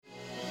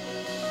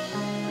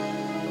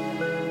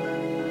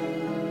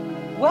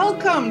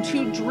Welcome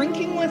to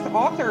Drinking with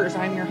Authors.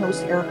 I'm your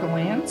host, Erica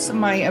Lance.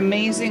 My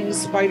amazing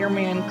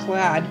Spider-Man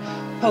clad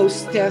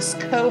hostess,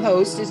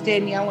 co-host is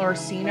Danielle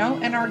Orsino,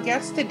 and our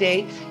guest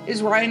today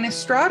is Ryan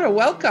Estrada.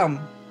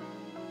 Welcome.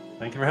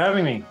 Thank you for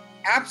having me.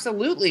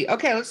 Absolutely.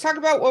 Okay, let's talk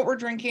about what we're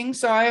drinking.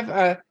 So I have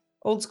a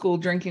old school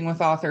Drinking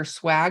with Author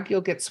swag.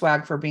 You'll get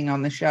swag for being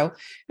on the show.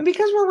 And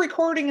because we're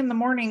recording in the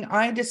morning,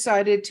 I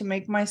decided to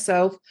make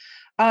myself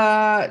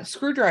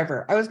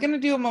screwdriver. I was going to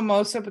do a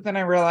mimosa, but then I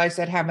realized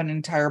I'd have an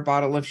entire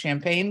bottle of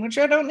champagne, which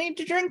I don't need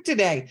to drink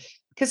today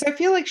because I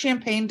feel like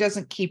champagne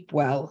doesn't keep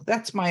well.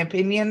 That's my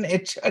opinion.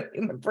 It's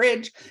in the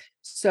fridge.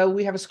 So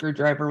we have a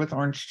screwdriver with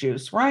orange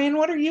juice. Ryan,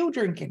 what are you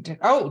drinking?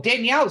 Oh,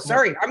 Danielle,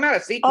 sorry. I'm out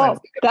of sequence.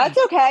 Oh, that's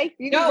okay.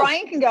 No.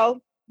 Ryan can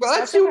go. Well,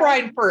 let's do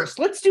Ryan first.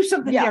 Let's do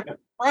something different.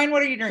 Ryan,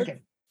 what are you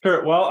drinking?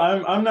 Sure. Well,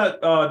 I'm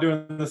not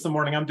doing this in the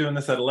morning. I'm doing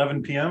this at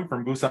 11 p.m.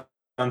 from Busan,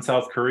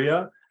 South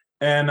Korea.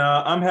 And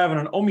I'm having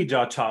an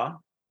omija cha,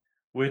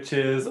 which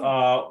is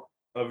a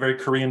very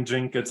Korean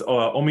drink. It's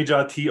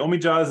omija tea.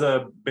 Omija is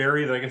a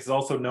berry that I guess is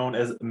also known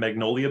as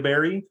magnolia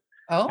berry.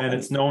 Oh. And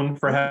it's known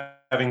for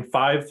having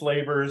 5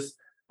 flavors: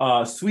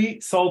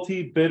 sweet,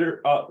 salty,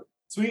 bitter,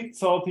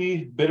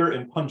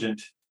 and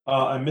pungent.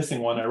 I'm missing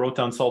one. I wrote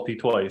down salty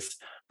twice.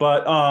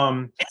 But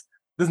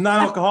this is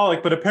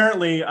non-alcoholic, but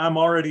apparently I'm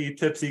already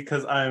tipsy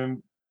because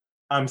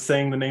I'm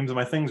saying the names of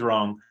my things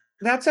wrong.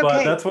 That's okay.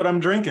 But that's what I'm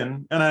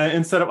drinking. And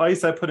instead of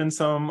ice, I put in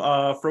some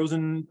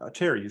frozen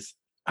cherries.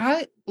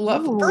 I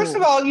love it. First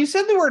of all, you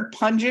said the word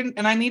pungent,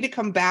 and I need to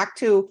come back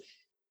to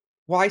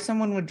why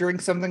someone would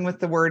drink something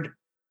with the word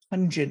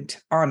pungent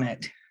on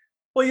it.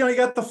 Well, you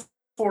got the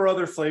 4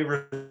 other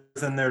flavors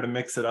in there to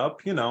mix it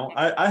up.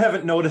 I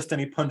haven't noticed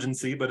any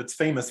pungency, but it's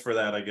famous for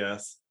that, I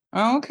guess.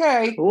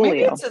 Okay.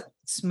 Maybe it's a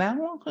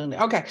smell.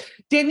 Okay.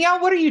 Danielle,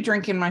 what are you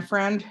drinking, my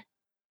friend?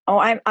 Oh,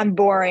 I'm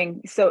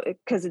boring. So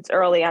because it's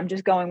early, I'm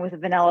just going with a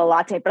vanilla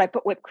latte, but I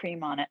put whipped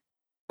cream on it.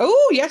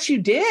 Oh, yes, you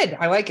did.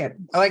 I like it.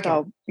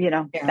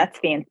 That's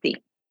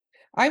fancy.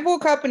 I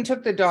woke up and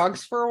took the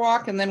dogs for a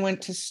walk and then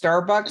went to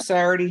Starbucks.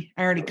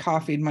 I already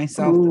coffeeed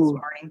myself this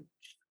morning.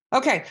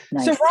 Okay.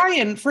 Nice. So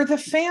Ryan, for the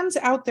fans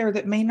out there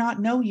that may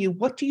not know you,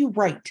 what do you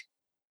write?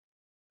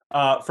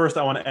 First,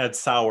 I want to add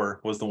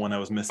sour was the one I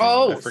was missing.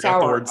 Oh, I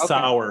forgot the word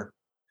sour.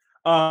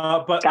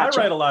 But gotcha. I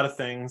write a lot of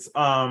things.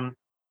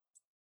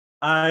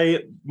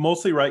 I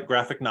mostly write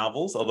graphic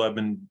novels, although I've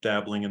been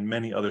dabbling in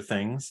many other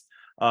things.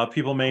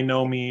 People may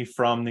know me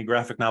from the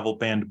graphic novel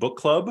Banned Book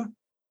Club.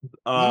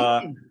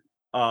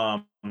 My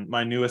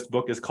newest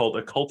book is called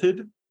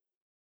Occulted.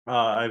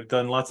 I've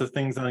done lots of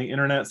things on the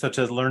internet, such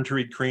as Learn to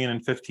Read Korean in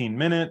 15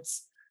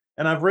 minutes.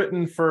 And I've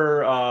written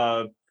for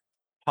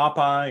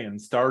Popeye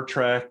and Star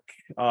Trek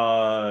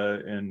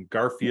and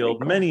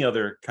Garfield, many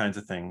other kinds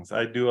of things.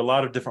 I do a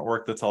lot of different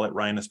work that's all at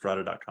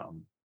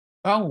ryanestrada.com.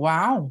 Oh,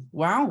 wow.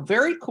 Wow.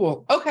 Very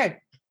cool. Okay.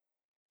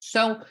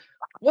 So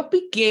what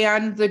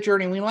began the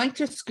journey? We like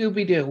to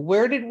Scooby-Doo.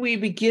 Where did we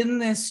begin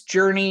this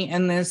journey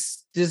and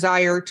this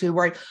desire to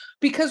write?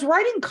 Because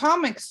writing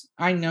comics,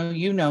 I know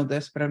you know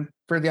this, but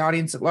for the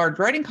audience at large,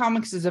 writing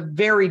comics is a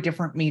very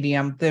different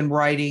medium than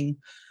writing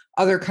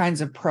other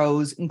kinds of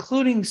prose,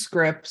 including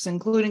scripts,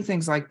 including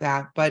things like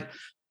that. But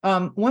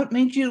what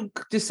made you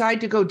decide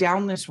to go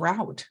down this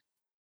route?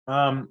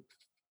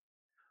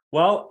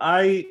 Well,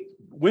 I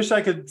wish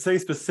I could say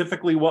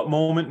specifically what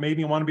moment made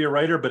me want to be a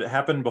writer, but it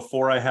happened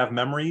before I have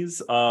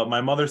memories. My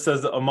mother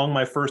says that among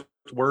my first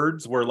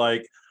words were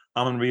like,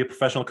 I'm going to be a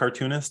professional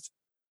cartoonist.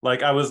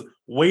 Like I was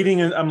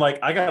waiting and I'm like,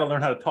 I got to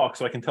learn how to talk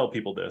so I can tell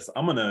people this.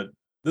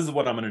 This is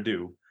what I'm going to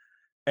do.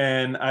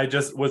 And I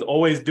just was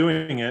always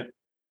doing it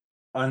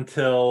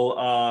until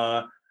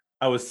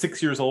I was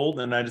 6 years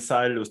old and I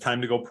decided it was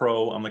time to go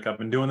pro. I'm like, I've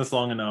been doing this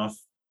long enough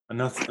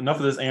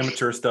of this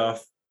amateur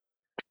stuff.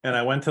 And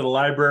I went to the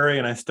library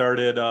and I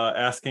started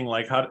asking,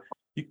 like, what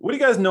do you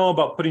guys know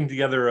about putting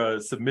together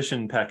a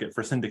submission packet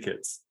for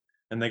syndicates?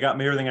 And they got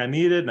me everything I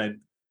needed. And I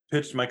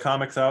pitched my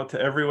comics out to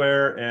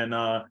everywhere. And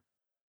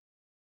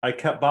I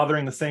kept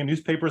bothering the same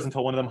newspapers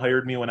until one of them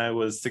hired me when I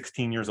was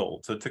 16 years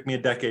old. So it took me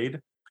a decade.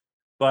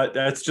 But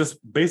that's just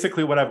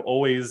basically what I've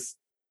always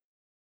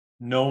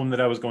known that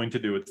I was going to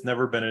do. It's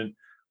never been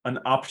an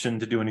option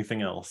to do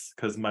anything else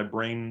because my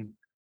brain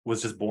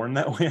was just born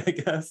that way, I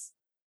guess.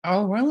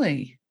 Oh,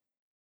 really?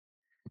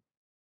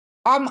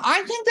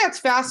 I think that's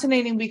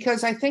fascinating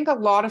because I think a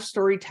lot of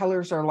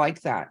storytellers are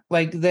like that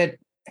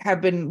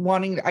have been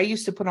wanting. I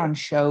used to put on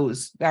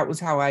shows. That was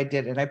how I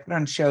did it. I put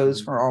on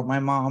shows for all my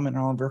mom and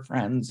all of her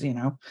friends,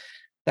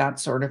 that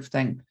sort of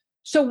thing.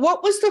 So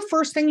what was the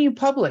first thing you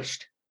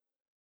published?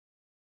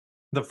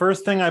 The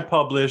first thing I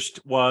published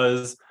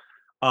was,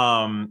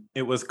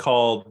 it was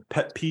called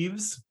Pet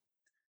Peeves.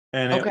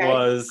 And it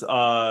was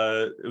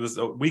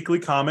a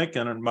weekly comic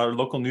in my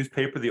local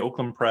newspaper, the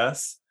Oakland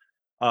Press.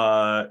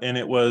 And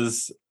it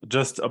was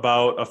just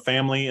about a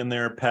family and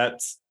their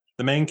pets.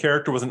 The main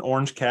character was an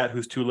orange cat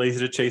who's too lazy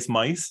to chase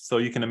mice. So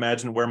you can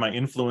imagine where my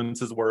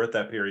influences were at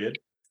that period.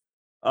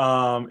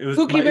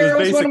 Pookie Bear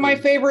was one of my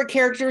favorite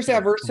characters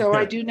ever. So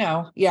I do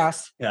know.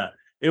 Yes. Yeah.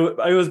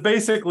 it was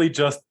basically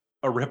just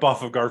a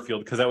ripoff of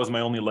Garfield, because that was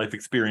my only life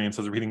experience,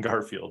 was reading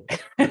Garfield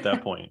at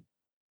that point.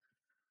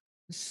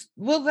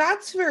 Well,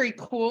 that's very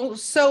cool.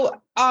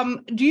 So,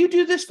 do you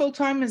do this full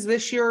time? Is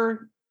this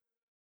your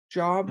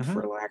job,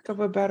 for lack of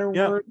a better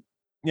word?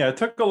 Yeah, it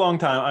took a long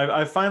time.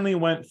 I finally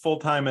went full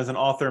time as an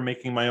author,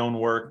 making my own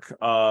work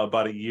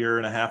about a year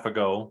and a half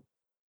ago.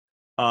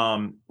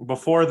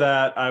 Before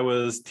that, I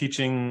was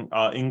teaching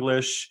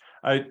English.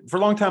 For a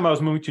long time, I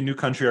was moving to a new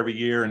country every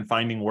year and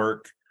finding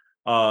work,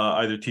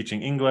 either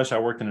teaching English. I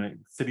worked in a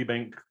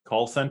Citibank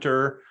call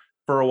center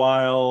for a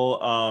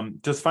while,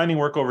 just finding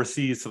work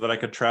overseas so that I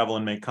could travel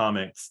and make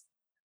comics.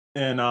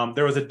 And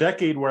there was a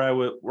decade where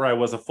I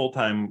was a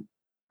full-time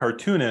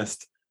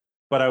cartoonist,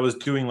 but I was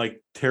doing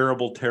like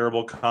terrible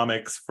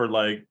comics for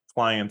like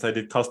clients. I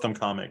did custom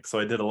comics. So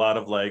I did a lot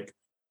of like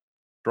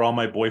draw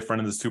my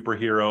boyfriend as a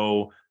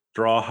superhero,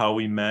 draw how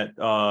we met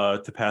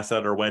to pass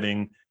out our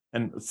wedding,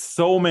 and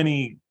so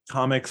many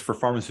comics for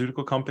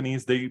pharmaceutical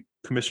companies. They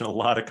commission a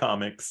lot of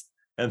comics,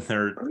 and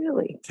they're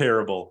Really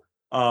terrible.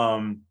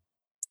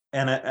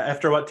 And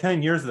after about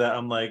 10 years of that,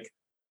 I'm like,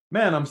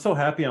 man, I'm so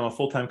happy I'm a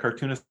full-time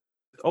cartoonist.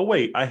 Oh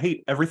wait, I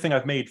hate everything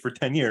I've made for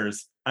 10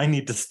 years. I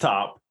need to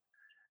stop.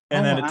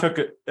 And then it took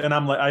it, and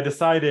I'm like, I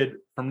decided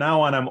from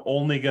now on, I'm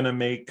only going to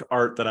make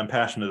art that I'm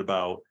passionate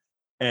about.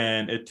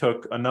 And it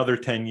took another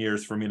 10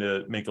 years for me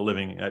to make a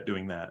living at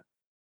doing that.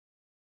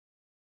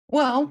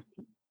 Well,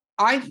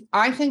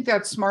 I think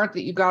that's smart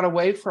that you got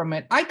away from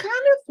it. I kind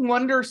of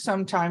wonder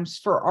sometimes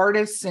for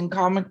artists and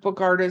comic book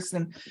artists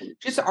and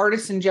just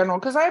artists in general,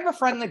 because I have a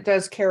friend that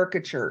does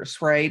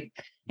caricatures, right?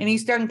 And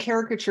he's done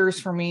caricatures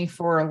for me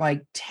for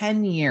like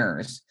 10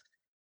 years.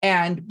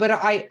 But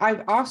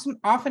I've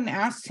often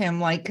asked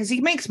him, like, because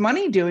he makes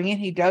money doing it,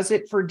 he does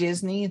it for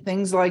Disney,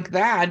 things like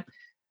that.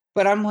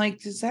 But I'm like,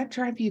 does that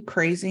drive you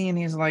crazy? And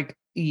he's like,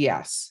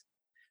 yes.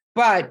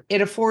 But it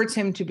affords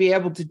him to be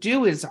able to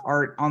do his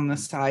art on the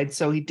side.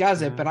 So he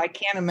does it. But I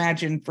can't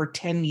imagine for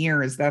 10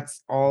 years,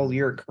 that's all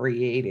you're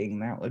creating.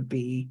 That would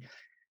be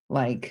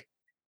like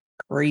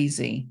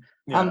crazy.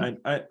 Yeah,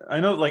 I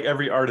know like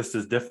every artist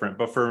is different,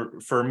 but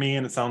for me,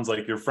 and it sounds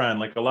like your friend,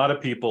 like a lot of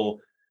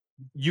people,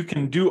 you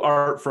can do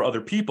art for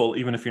other people,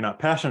 even if you're not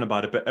passionate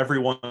about it, but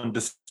everyone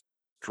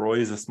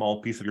destroys a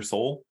small piece of your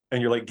soul,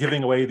 and you're like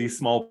giving away these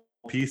small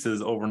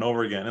pieces over and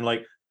over again. And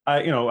like,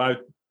 I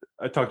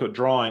talked about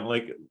drawing.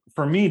 Like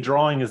for me,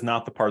 drawing is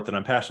not the part that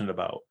I'm passionate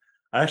about.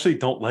 I actually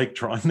don't like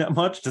drawing that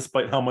much,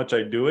 despite how much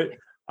I do it.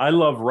 I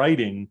love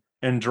writing,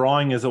 and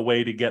drawing is a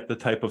way to get the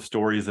type of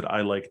stories that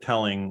I like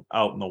telling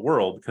out in the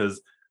world.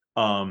 Because,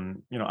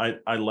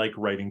 I like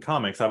writing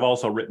comics. I've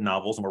also written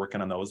novels, and we're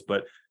working on those.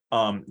 But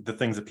the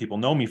things that people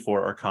know me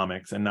for are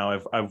comics. And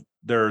now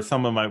there are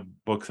some of my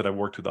books that I've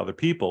worked with other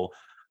people,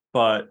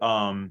 but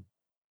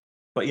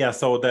yeah.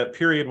 So that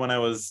period when I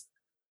was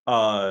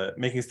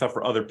making stuff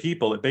for other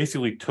people, it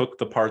basically took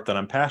the part that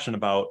I'm passionate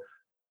about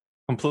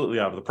completely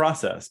out of the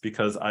process,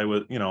 because I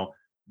was,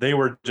 they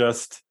were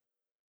just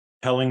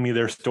telling me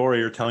their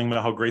story or telling me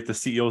how great the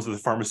CEOs of the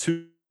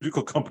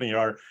pharmaceutical company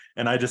are,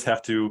 and I just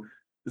have to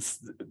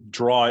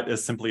draw it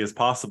as simply as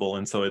possible.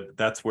 And so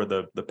that's where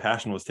the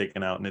passion was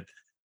taken out, and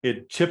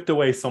it chipped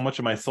away so much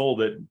of my soul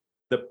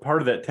that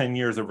part of that 10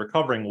 years of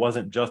recovering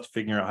wasn't just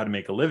figuring out how to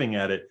make a living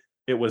at it.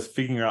 It was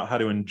figuring out how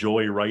to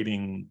enjoy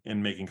writing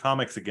and making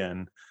comics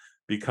again,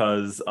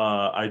 because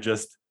I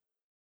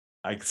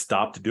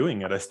stopped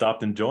doing it. I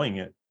stopped enjoying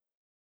it.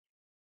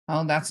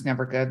 Oh, that's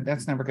never good.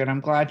 That's never good. I'm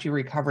glad you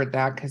recovered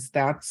that, because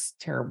that's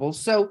terrible.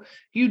 So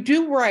you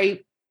do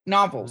write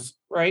novels,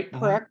 right?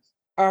 Correct.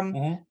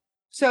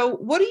 So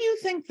what do you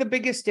think the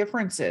biggest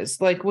difference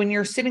is, like when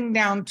you're sitting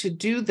down to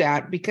do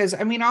that? Because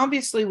I mean,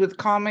 obviously with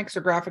comics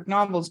or graphic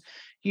novels,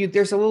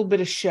 there's a little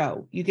bit of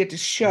show. You get to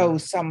show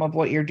some of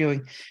what you're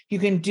doing. You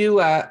can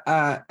do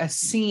a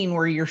scene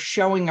where you're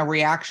showing a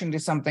reaction to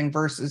something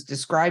versus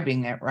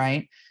describing it,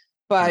 right?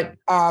 But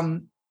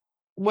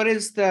what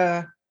is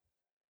the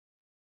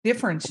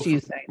difference, do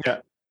you think? Yeah,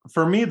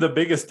 for me, the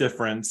biggest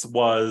difference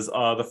was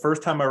the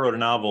first time I wrote a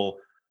novel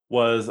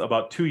was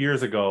about 2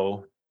 years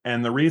ago.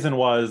 And the reason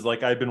was,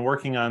 like, I'd been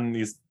working on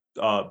these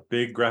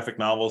big graphic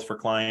novels for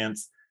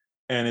clients,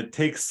 and it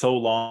takes so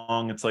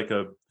long. It's like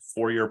a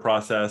 4-year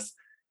process.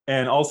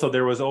 And also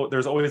there's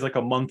always like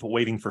a month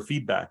waiting for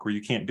feedback where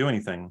you can't do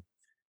anything.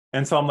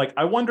 And so I'm like,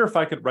 I wonder if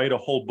I could write a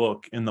whole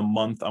book in the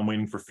month I'm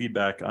waiting for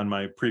feedback on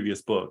my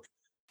previous book.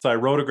 So I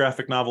wrote a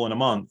graphic novel in a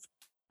month.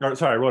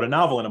 I wrote a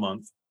novel in a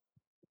month.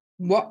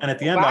 What? And at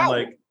the end,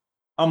 Wow.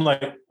 I'm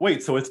like,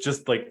 wait, so it's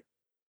just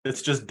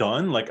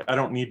done? Like, I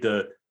don't need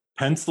to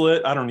pencil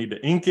it. I don't need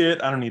to ink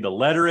it. I don't need to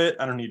letter it.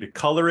 I don't need to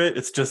color it.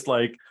 It's just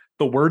like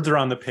the words are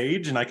on the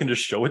page and I can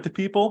just show it to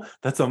people.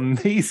 That's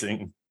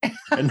amazing.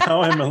 And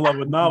now I'm in love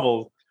with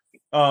novels.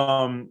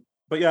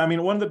 But yeah, I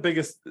mean, one of the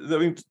biggest,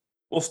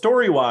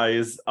 story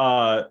wise,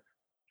 for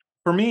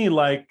me,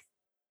 like,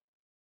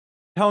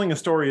 telling a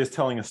story is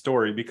telling a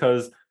story,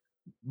 because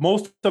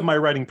most of my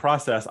writing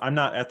process, I'm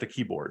not at the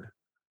keyboard.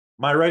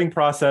 my writing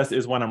process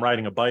is when I'm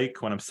riding a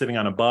bike, when I'm sitting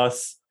on a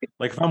bus.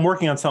 Like if I'm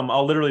working on something,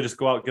 I'll literally just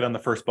go out, get on the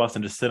first bus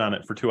and just sit on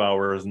it for 2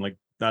 hours and like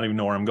not even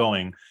know where I'm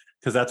going,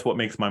 because that's what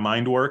makes my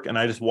mind work. And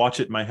I just watch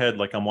it in my head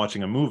like I'm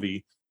watching a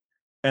movie.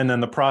 And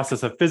then the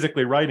process of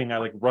physically writing, I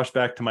like rush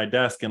back to my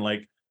desk and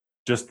like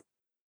just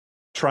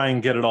try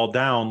and get it all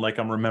down like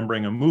I'm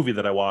remembering a movie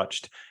that I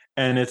watched.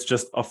 And it's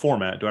just a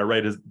format. Do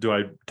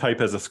I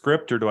type as a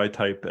script or do I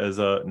type as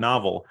a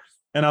novel?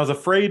 And I was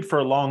afraid for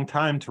a long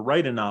time to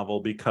write a novel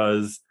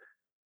because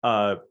when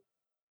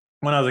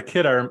I was a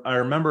kid, I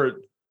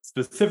remember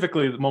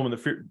specifically the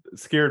moment that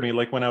scared me,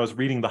 like when I was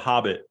reading The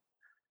Hobbit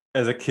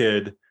as a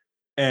kid,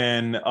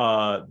 and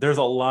there's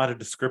a lot of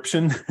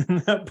description in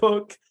that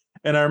book,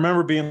 and I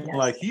remember being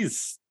like, he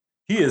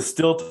is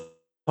still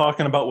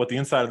talking about what the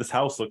inside of this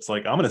house looks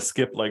like. I'm gonna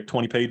skip like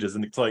 20 pages,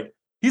 and it's like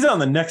he's on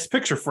the next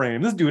picture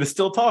frame. This dude is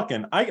still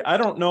talking. I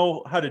don't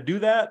know how to do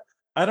that.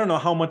 I don't know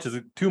how much is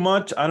too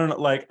much. I don't know.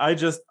 Like I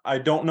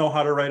don't know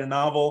how to write a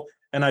novel,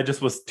 and I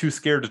just was too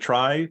scared to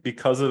try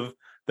because of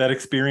that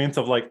experience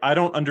of like, I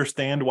don't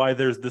understand why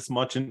there's this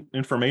much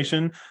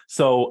information,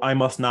 so I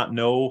must not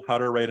know how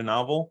to write a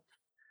novel.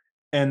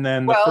 And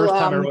then the first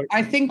time I wrote,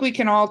 I think we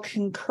can all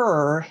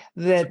concur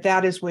that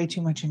that is way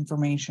too much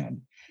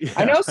information. yeah,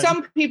 I know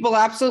some people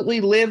absolutely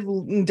live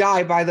and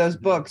die by those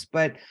books,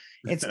 but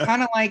it's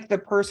kind of like the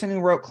person who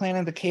wrote Clan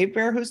of the Cave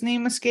Bear, whose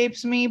name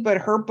escapes me, but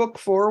her book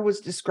 4 was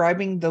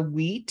describing the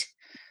wheat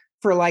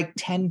for like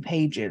 10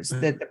 pages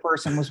that the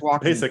person was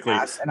walking basically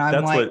past. And I'm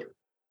that's like,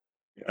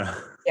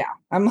 yeah,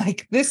 I'm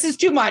like, this is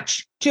too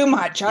much.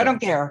 I don't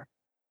care.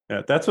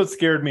 Yeah, that's what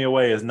scared me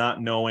away, is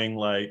not knowing,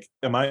 like,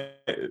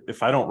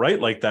 if I don't write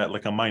like that,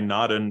 like, am I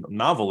not a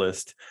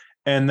novelist?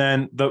 And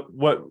then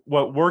what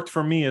worked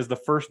for me is the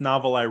first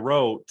novel I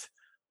wrote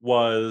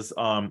was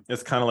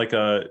it's kind of like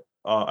I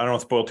don't want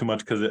to spoil too much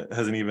because it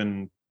hasn't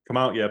even come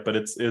out yet, but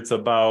it's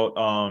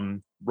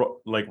about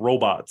like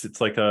robots.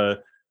 It's like a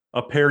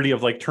parody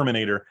of like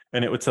Terminator,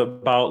 and it's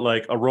about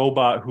like a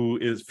robot who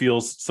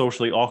feels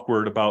socially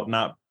awkward about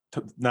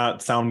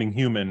not sounding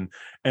human.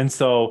 And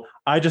so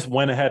I just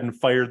went ahead and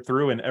fired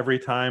through, and every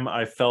time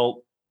I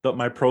felt that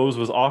my prose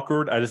was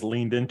awkward, I just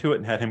leaned into it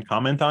and had him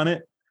comment on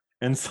it.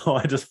 And so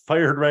I just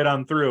fired right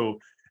on through,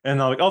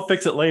 and I'm like, I'll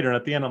fix it later. And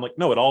at the end, I'm like,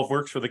 no, it all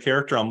works for the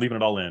character. I'm leaving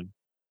it all in.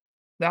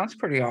 That's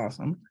pretty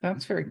awesome.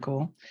 That's very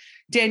cool.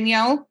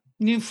 Danielle,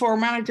 new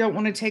format. I don't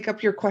want to take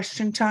up your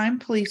question time.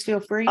 Please feel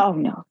free. Oh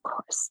no, of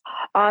course.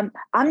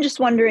 I'm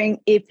just wondering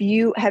if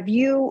you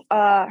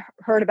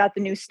heard about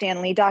the new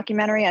Stan Lee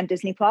documentary on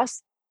Disney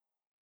Plus?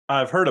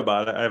 I've heard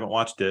about it. I haven't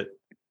watched it.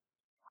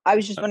 I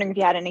was just wondering if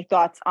you had any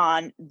thoughts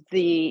on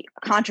the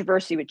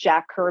controversy with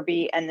Jack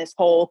Kirby and this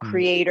whole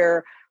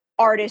creator,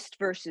 artist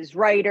versus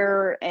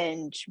writer,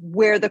 and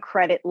where the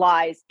credit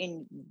lies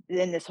in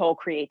this whole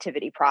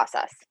creativity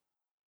process.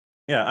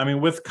 Yeah, I mean,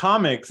 with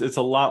comics, it's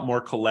a lot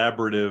more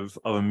collaborative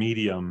of a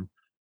medium.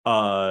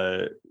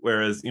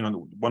 Whereas,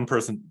 one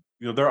person,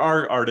 there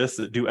are artists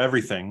that do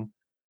everything,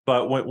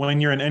 but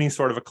when you're in any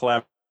sort of a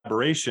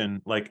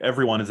collaboration, like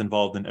everyone is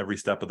involved in every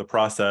step of the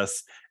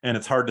process, and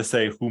it's hard to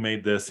say who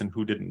made this and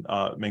who didn't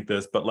make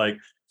this. But like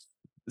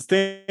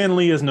Stan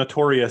Lee is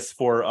notorious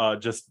for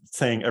just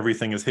saying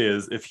everything is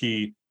his. If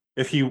he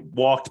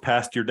walked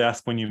past your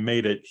desk when you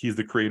made it, he's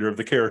the creator of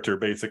the character,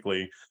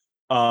 basically.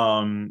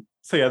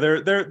 So yeah,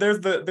 there's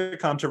the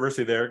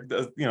controversy there.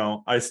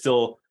 I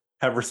still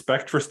have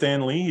respect for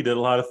Stan Lee. He did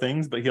a lot of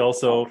things, but he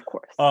also,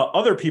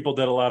 other people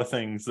did a lot of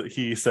things that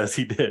he says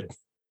he did.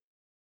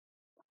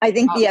 I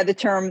think the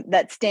term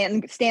that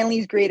Stan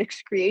Lee's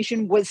greatest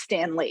creation was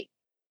Stan Lee.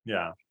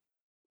 Yeah,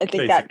 I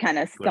think that kind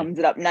of sums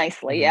it up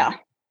nicely. Mm-hmm. Yeah.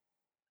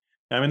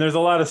 I mean, there's a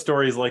lot of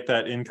stories like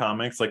that in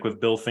comics, like with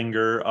Bill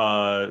Finger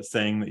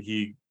saying that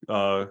he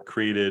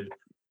created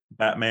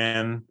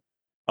Batman,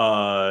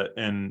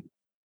 and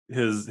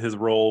his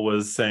role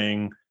was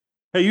saying,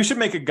 hey, you should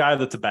make a guy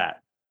that's a bat.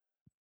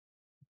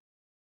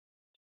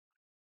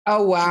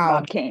 Oh wow.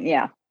 Bob Kane,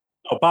 yeah.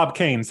 Oh, Bob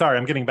Kane. Sorry,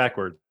 I'm getting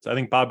backwards. I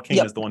think Bob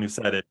Kane is the one who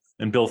said it,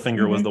 and Bill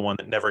Finger was the one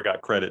that never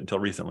got credit until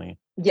recently.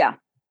 Yeah.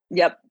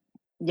 Yep.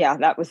 Yeah,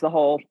 that was the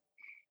whole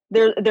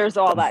there's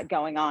all that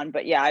going on.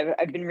 But yeah,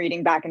 I've been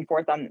reading back and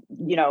forth on,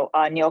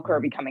 Neil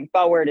Kirby coming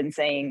forward and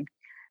saying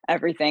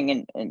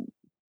everything, and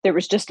there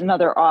was just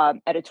another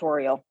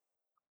editorial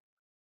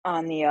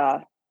on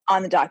the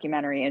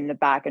documentary and the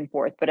back and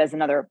forth. But as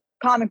another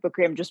comic book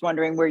creator, I'm just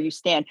wondering where you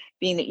stand,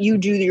 being that you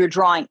do your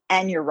drawing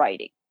and your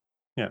writing.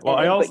 Yeah,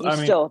 well, but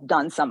still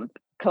done some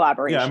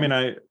collaboration. Yeah, I mean,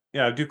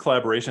 I do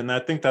collaboration. And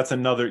I think that's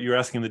another. You're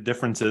asking the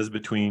differences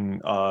between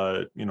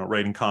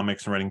writing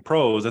comics and writing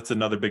prose. That's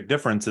another big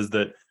difference, is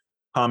that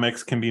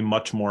comics can be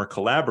much more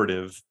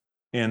collaborative.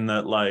 In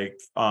that, like,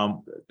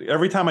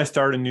 every time I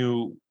start a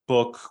new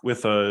book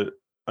with an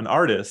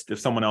artist, if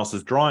someone else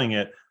is drawing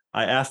it,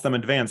 I ask them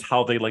in advance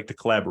how they like to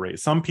collaborate.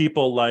 Some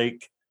people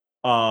like,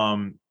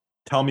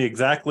 tell me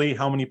exactly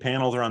how many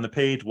panels are on the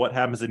page, what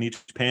happens in each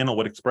panel,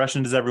 what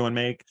expression does everyone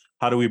make,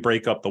 how do we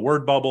break up the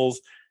word bubbles?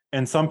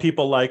 And some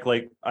people like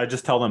I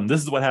just tell them,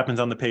 this is what happens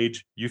on the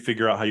page, you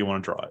figure out how you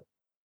want to draw it.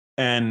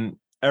 And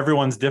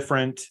everyone's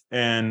different,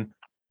 and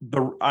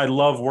I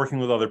love working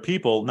with other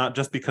people, not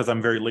just because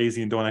I'm very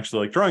lazy and don't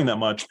actually like drawing that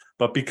much,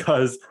 but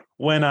because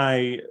when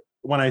I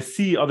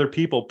see other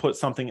people put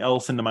something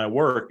else into my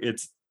work,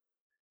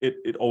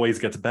 it always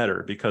gets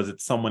better because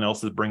it's someone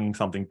else is bringing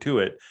something to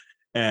it.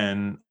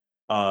 And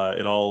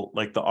it all,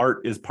 like, the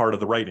art is part of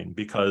the writing,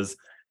 because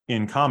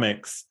in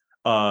comics,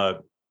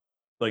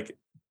 like,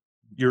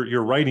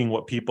 you're writing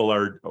what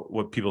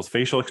people's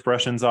facial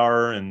expressions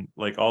are, and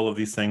like all of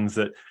these things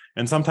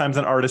and sometimes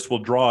an artist will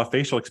draw a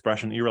facial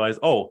expression and you realize,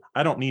 oh,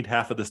 I don't need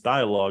half of this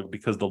dialogue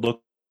because the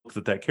look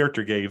that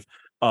character gave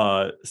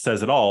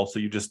says it all, so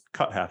you just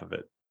cut half of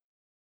it.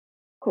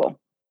 Cool.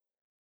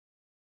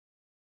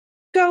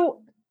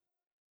 So,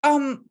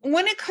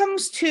 when it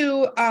comes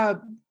to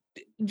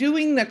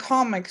doing the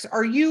comics,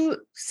 are you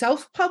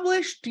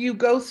self-published? Do you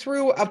go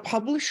through a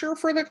publisher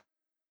for the?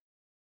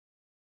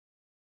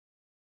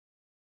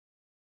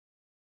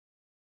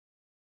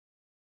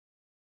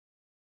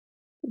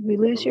 Did we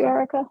lose you,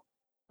 Erica?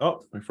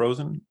 Oh, we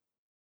frozen?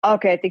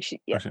 Okay, I think she.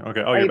 Yeah.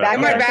 Okay. Oh, Are you're you back. back?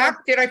 Am I Erica?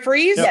 back? Did I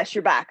freeze? Yes,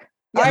 you're back.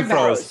 I'm You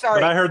froze, back.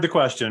 Sorry. but I heard the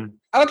question.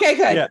 Okay,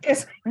 good. Yeah.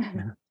 It's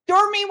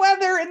stormy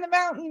weather in the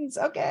mountains.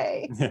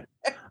 Okay.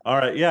 All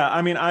right. Yeah.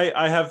 I mean,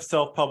 I have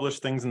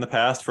self-published things in the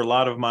past. For a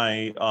lot of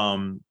my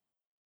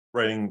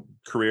writing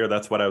career,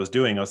 that's what I was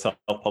doing. I was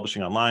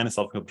self-publishing online,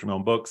 self-publishing my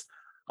own books.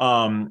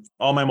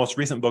 All my most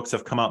recent books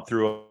have come out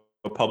through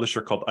a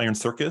publisher called Iron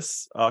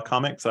Circus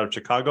Comics out of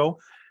Chicago.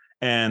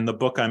 And the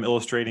book I'm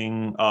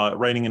illustrating,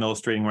 writing and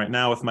illustrating right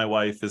now with my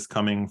wife is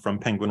coming from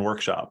Penguin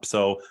Workshop.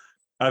 So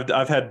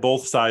I've had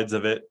both sides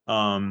of it.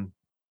 And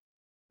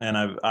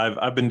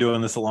I've been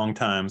doing this a long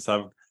time.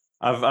 So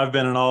I've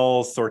been in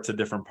all sorts of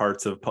different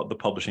parts of the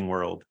publishing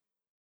world.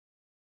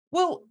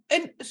 Well,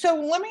 and so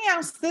let me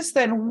ask this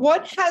then.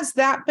 What has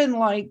that been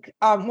like?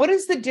 What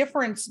is the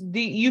difference do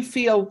you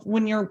feel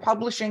when you're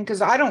publishing?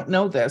 Because I don't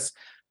know this.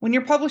 When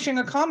you're publishing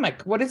a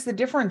comic, what is the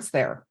difference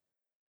there?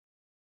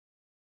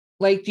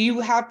 Like,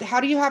 how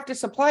do you have to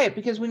supply it?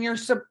 Because when you're,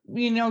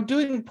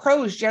 doing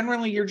prose,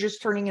 generally you're just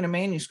turning in a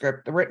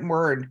manuscript, the written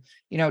word,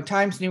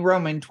 Times New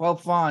Roman,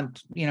 12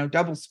 font,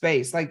 double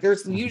space. Like,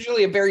 there's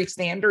usually a very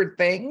standard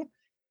thing.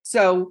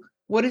 So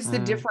what is the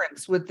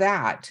difference with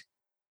that?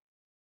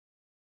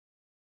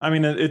 I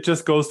mean, it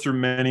just goes through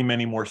many,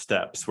 many more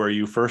steps, where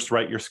you first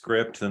write your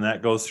script, and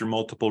that goes through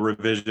multiple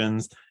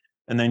revisions.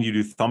 And then you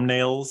do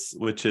thumbnails,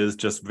 which is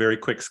just very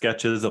quick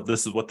sketches of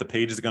this is what the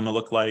page is going to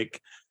look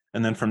like.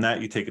 And then from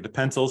that, you take it to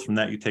pencils. From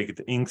that, you take it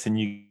to inks, and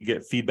you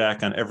get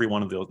feedback on every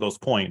one of those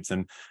points.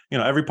 And,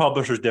 every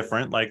publisher is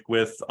different. Like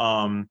with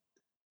some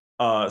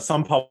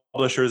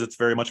publishers, it's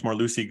very much more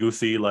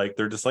loosey-goosey. Like,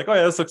 they're just like, oh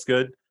yeah, this looks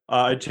good.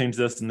 I'd change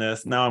this and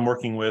this. Now I'm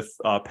working with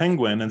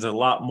Penguin, and there's a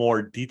lot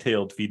more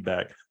detailed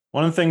feedback.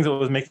 One of the things that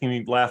was making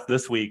me laugh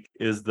this week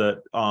is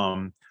that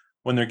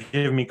when they're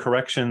giving me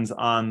corrections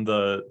on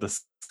the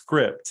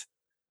script,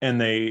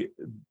 and they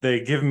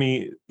give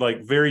me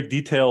like very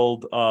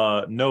detailed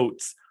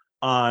notes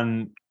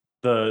on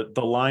the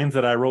lines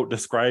that I wrote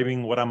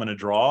describing what I'm going to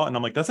draw, and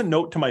I'm like, that's a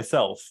note to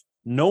myself.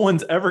 No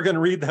one's ever going to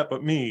read that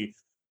but me.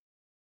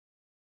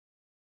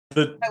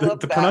 The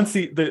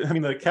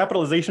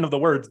capitalization of the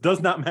words does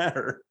not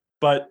matter,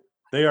 but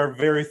they are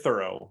very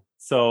thorough.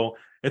 So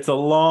it's a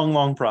long,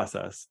 long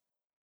process.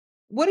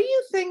 What do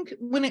you think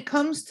when it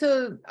comes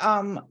to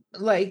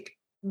like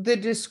the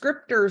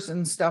descriptors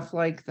and stuff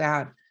like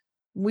that?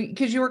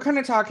 Because you were kind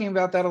of talking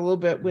about that a little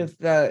bit with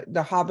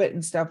the Hobbit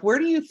and stuff. Where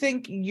do you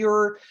think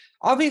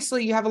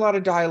obviously you have a lot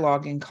of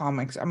dialogue in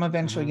comics. I'm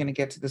eventually going to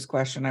get to this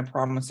question. I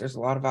promise. There's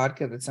a lot of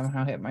vodka that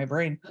somehow hit my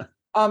brain.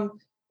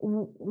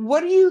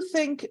 What do you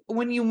think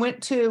when you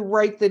went to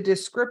write the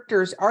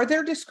descriptors? Are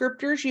there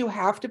descriptors you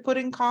have to put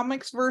in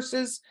comics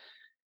versus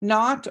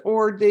not,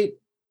 or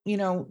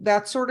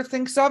that sort of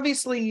thing? Because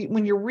obviously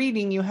when you're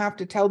reading, you have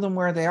to tell them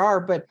where they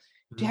are, but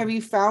have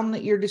you found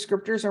that your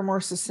descriptors are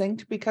more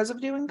succinct because of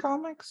doing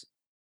comics?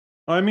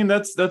 I mean,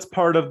 that's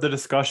part of the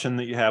discussion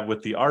that you have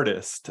with the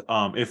artist.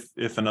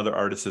 If another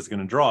artist is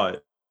going to draw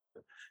it,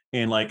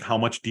 and like, how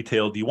much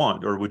detail do you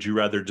want, or would you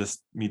rather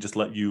just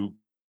let you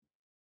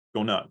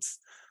go nuts?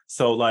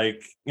 So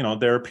like,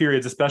 there are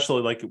periods,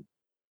 especially like,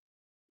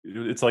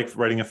 it's like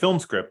writing a film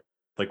script.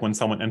 Like when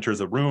someone enters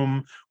a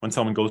room, when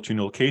someone goes to a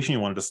new location, you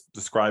want to just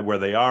describe where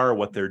they are,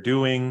 what they're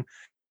doing.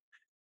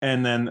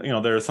 And then,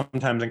 there are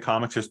sometimes in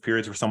comics, there's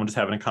periods where someone's just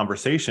having a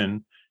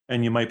conversation,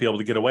 and you might be able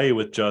to get away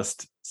with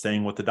just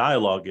saying what the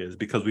dialogue is,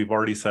 because we've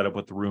already set up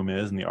what the room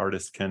is, and the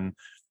artist can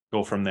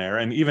go from there.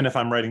 And even if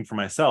I'm writing for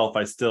myself,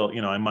 I still,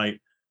 I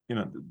might,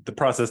 the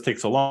process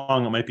takes so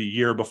long, it might be a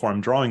year before I'm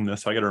drawing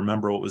this, so I got to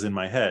remember what was in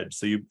my head.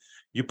 So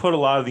you put a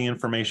lot of the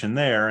information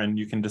there, and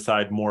you can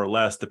decide more or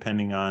less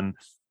depending on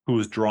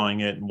who's drawing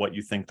it and what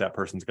you think that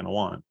person's going to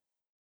want.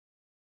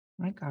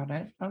 I got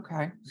it.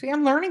 Okay. See,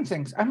 I'm learning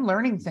things.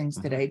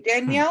 Today.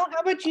 Danielle, how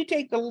about you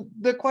take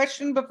the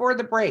question before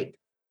the break?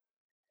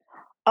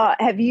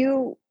 Have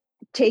you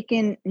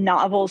taken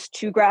novels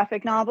to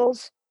graphic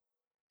novels?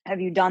 Have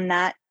you done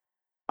that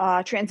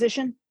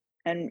transition?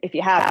 And if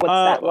you have,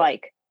 what's that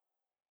like?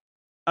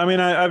 I mean,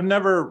 I've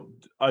never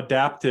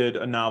adapted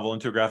a novel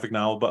into a graphic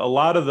novel, but a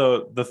lot of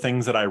the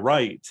things that I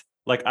write,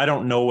 like I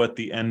don't know what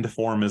the end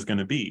form is going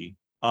to be.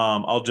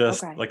 I'll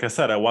just, like I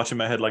said, I watch in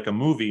my head like a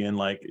movie, and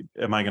like,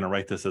 am I going to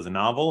write this as a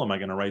novel? Am I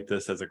going to write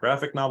this as a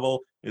graphic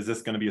novel? Is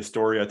this going to be a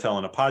story I tell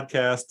in a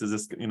podcast? Is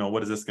this,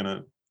 what is this going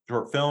to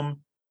short film?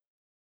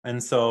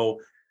 And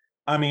so,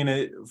 I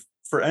mean,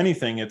 for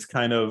anything, it's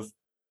kind of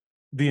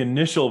the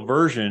initial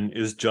version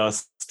is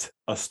just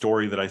a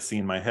story that I see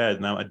in my head,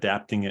 and I'm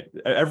adapting it.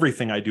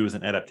 Everything I do is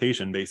an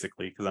adaptation,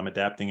 basically, because I'm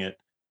adapting it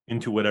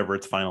into whatever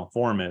its final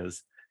form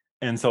is.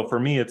 And so for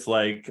me, it's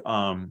like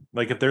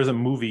if there's a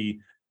movie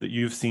that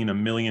you've seen a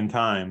million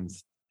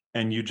times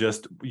and you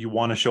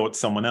want to show it to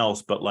someone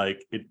else, but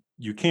like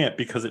you can't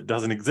because it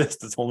doesn't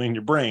exist. It's only in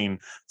your brain.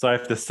 So I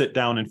have to sit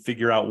down and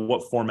figure out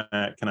what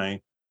format can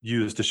I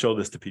use to show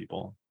this to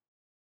people.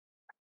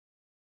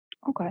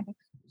 Okay.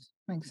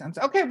 Makes sense.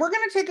 Okay, we're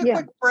going to take a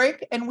quick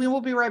break and we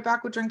will be right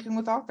back with Drinking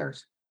with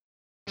Authors.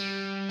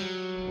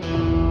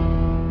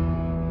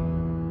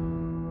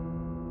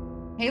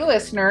 Hey,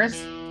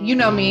 listeners, you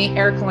know me,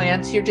 Eric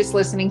Lance. You're just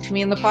listening to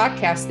me in the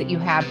podcast that you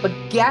have. But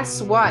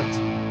guess what?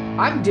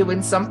 I'm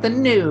doing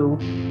something new.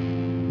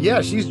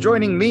 Yeah, she's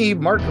joining me,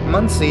 Mark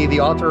Muncy,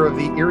 the author of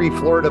the Erie,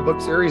 Florida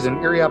book series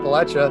in Erie,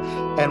 Appalachia.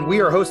 And we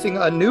are hosting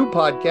a new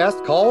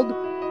podcast called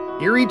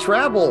Erie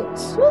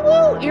Travels.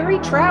 Woo-woo! Erie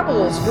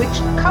Travels, which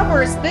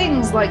covers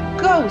things like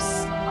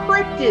ghosts,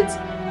 cryptids,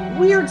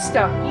 weird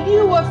stuff,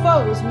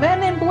 UFOs,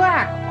 men in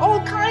black,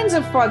 all kinds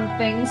of fun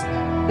things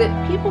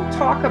that people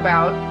talk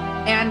about,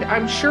 and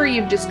I'm sure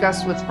you've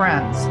discussed with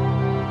friends.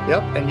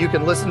 Yep, and you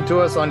can listen to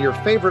us on your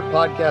favorite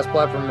podcast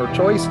platform of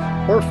choice,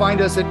 or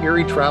find us at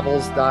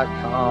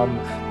erietravels.com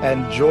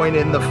and join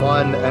in the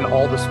fun and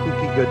all the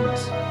spooky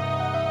goodness.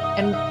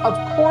 And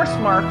of course,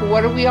 Mark,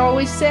 what do we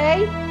always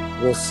say?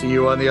 We'll see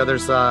you on the other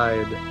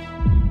side.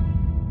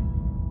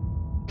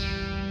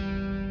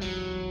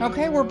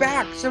 Okay, we're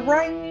back. So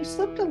Ryan, you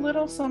slipped a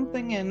little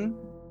something in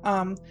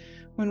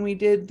when we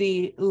did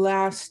the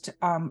last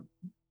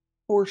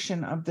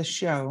portion of the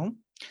show,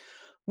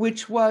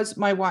 which was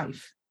my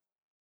wife.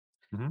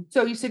 Mm-hmm.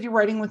 So you said you're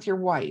writing with your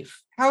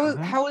wife.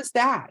 How is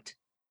that?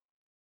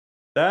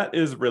 That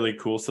is really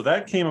cool. So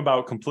that came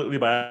about completely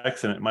by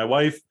accident. My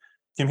wife,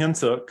 Kim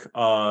Hyun-suk,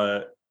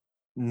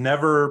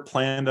 never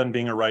planned on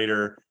being a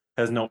writer,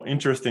 has no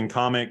interest in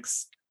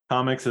comics.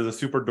 Comics is a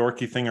super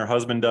dorky thing her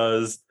husband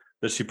does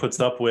that she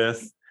puts up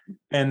with.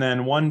 And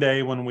then one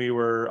day when we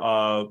were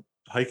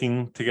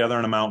hiking together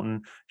on a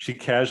mountain, she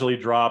casually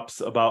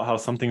drops about how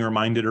something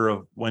reminded her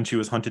of when she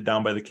was hunted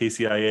down by the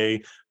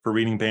KCIA for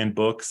reading banned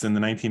books in the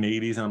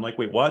 1980s. And I'm like,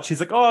 wait, what? She's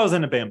like, oh, I was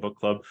in a banned book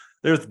club.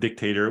 There's the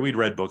dictator. We'd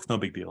read books, no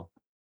big deal.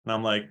 And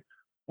I'm like,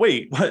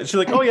 wait, what? She's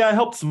like, oh yeah, I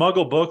helped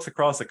smuggle books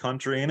across the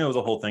country and it was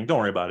a whole thing. Don't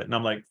worry about it. And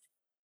I'm like,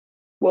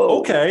 whoa,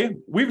 okay,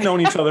 we've known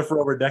each other for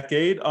over a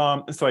decade.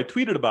 So I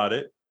tweeted about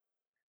it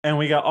and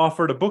we got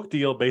offered a book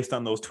deal based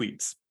on those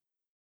tweets.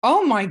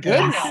 Oh my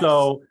goodness.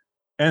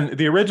 And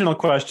the original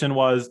question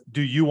was,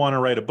 do you want to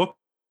write a book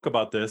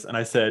about this? And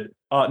I said,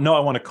 no, I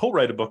want to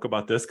co-write a book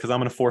about this because I'm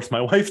going to force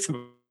my wife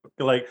to,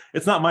 like,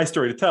 it's not my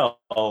story to tell.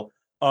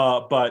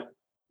 But,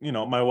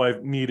 my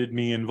wife needed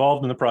me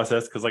involved in the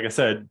process because, like I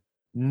said,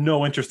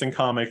 no interest in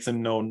comics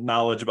and no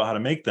knowledge about how to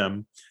make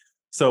them.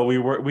 So we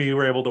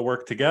were able to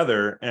work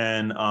together.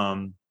 And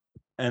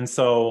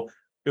so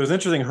it was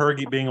interesting, her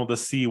being able to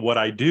see what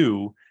I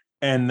do.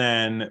 And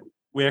then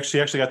we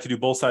actually got to do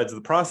both sides of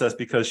the process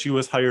because she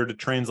was hired to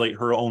translate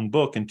her own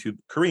book into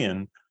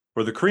Korean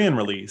for the Korean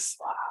release.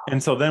 Wow.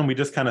 And so then we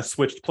just kind of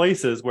switched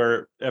places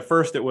where at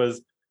first it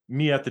was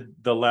me at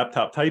the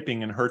laptop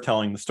typing and her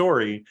telling the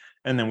story.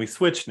 And then we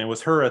switched and it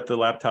was her at the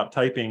laptop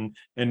typing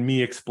and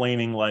me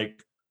explaining,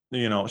 like,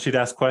 she'd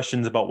ask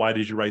questions about, why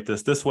did you write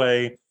this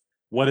way?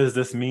 What does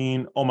this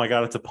mean? Oh my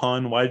God, it's a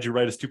pun. Why did you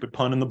write a stupid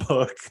pun in the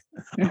book?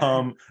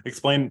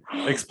 Explain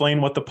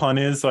what the pun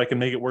is so I can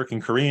make it work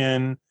in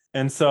Korean.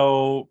 And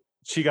so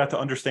she got to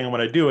understand what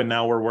I do. And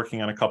now we're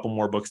working on a couple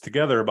more books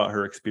together about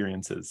her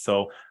experiences.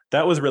 So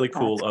that was really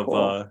cool.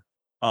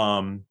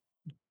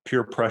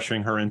 Peer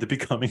pressuring her into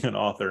becoming an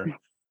author.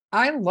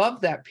 I love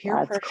that,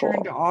 peer pressure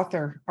into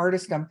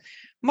artistdom.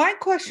 My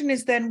question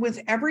is then, with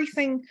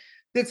everything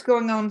that's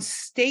going on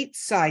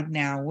stateside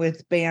now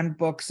with banned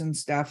books and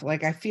stuff,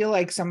 like, I feel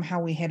like somehow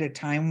we hit a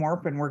time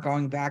warp and we're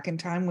going back in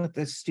time with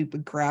this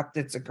stupid crap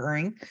that's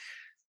occurring.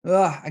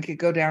 I could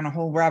go down a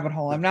whole rabbit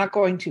hole. I'm not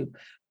going to.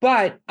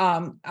 But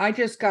I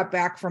just got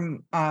back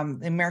from the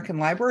American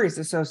Libraries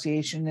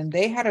Association, and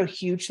they had a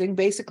huge thing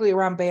basically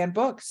around banned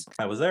books.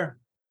 I was there.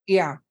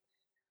 Yeah.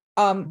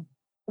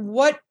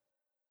 With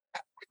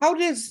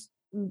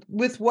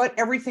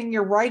everything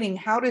you're writing,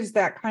 how does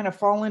that kind of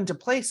fall into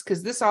place?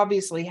 Because this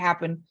obviously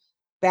happened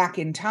back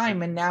in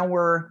time, and now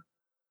we're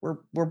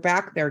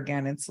back there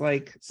again. It's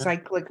like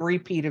cyclic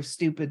repeat of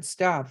stupid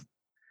stuff.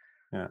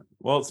 Yeah.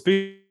 Well,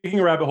 speaking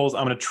of rabbit holes,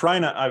 I'm going to try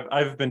not.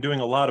 I've been doing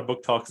a lot of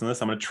book talks on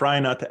this. I'm going to try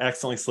not to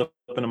accidentally slip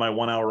into my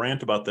 1 hour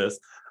rant about this.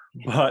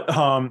 But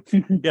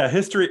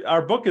history.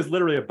 Our book is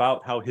literally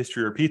about how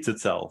history repeats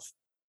itself,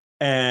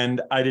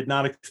 And I did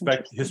not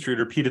expect history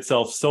to repeat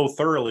itself so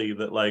thoroughly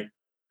that, like,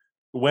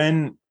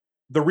 when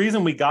the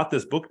reason we got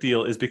this book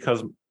deal is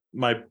because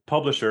my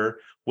publisher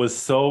was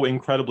so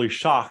incredibly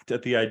shocked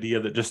at the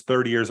idea that just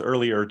 30 years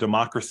earlier,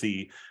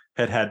 democracy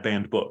had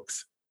banned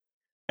books.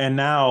 And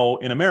now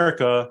in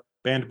America,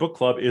 Banned Book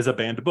Club is a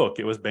banned book.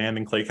 It was banned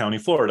in Clay County,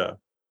 Florida.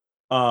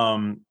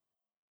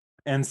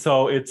 And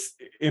so it's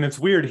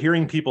weird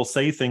hearing people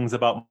say things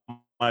about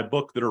my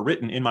book that are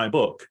written in my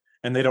book,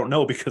 and they don't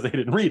know because they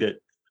didn't read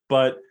it.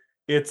 But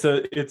it's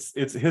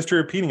history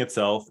repeating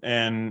itself.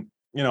 And,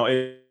 you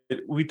know,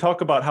 we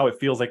talk about how it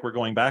feels like we're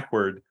going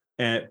backward.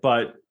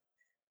 But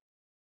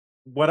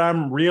what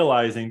I'm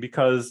realizing,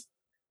 because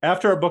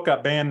after our book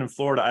got banned in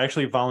Florida, I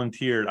actually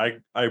volunteered.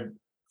 I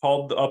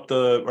called up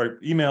or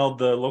emailed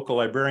the local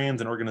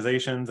librarians and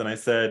organizations, and I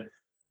said,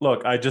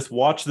 look, I just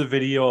watched the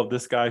video of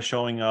this guy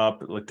showing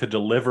up to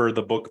deliver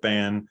the book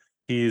ban.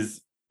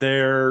 He's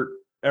there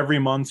every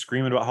month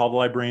screaming about how the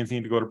librarians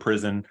need to go to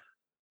prison.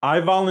 I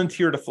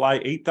volunteer to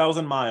fly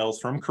 8,000 miles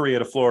from Korea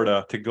to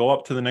Florida to go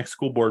up to the next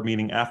school board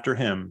meeting after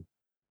him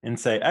and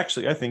say,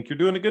 actually, I think you're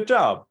doing a good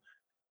job.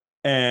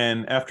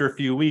 And after a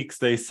few weeks,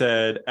 they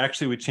said,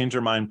 actually, we changed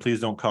our mind. Please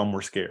don't come.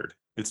 We're scared.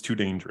 It's too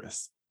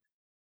dangerous.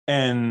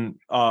 And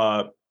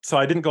so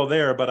I didn't go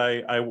there, but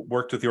I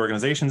worked with the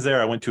organizations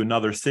there. I went to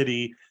another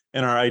city,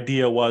 and our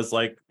idea was,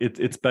 like,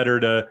 it's better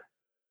to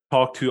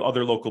talk to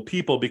other local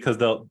people, because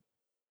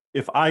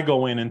if I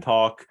go in and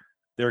talk,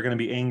 they're going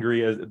to be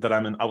angry that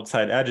I'm an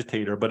outside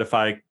agitator. But if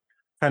I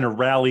kind of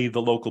rally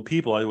the local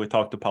people, I would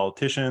talk to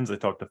politicians, I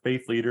talk to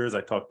faith leaders,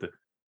 I talk to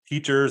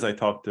teachers, I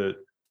talk to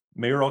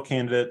mayoral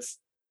candidates,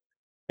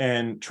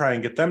 and try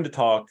and get them to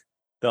talk,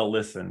 they'll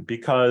listen.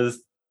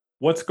 Because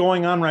what's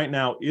going on right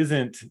now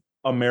isn't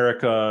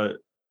America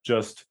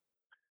just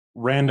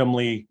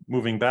randomly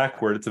moving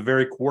backward. It's a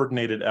very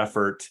coordinated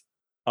effort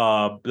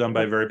done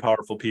by very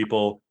powerful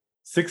people.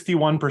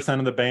 61%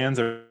 of the bans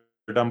are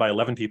done by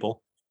 11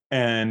 people.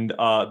 And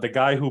the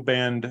guy who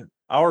banned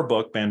our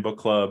book, Banned Book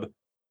Club,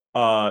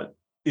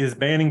 is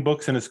banning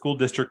books in a school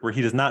district where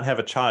he does not have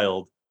a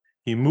child.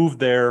 He moved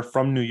there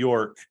from New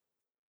York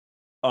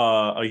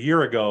a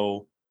year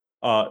ago,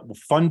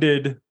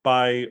 funded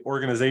by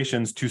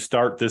organizations to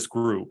start this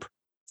group.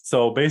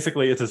 So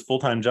basically, it's his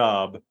full-time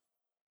job,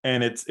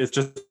 and it's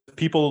just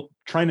people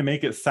trying to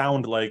make it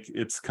sound like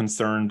it's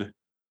concerned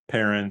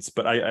parents.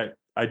 But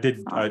I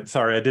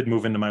did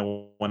move into my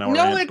 1 hour.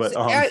 No, rant, but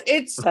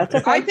it's That's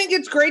okay. I think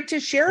it's great to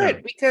share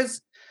it,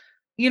 because,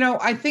 you know,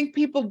 I think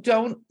people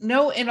don't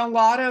know, in a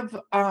lot of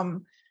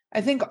I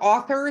think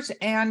authors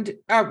and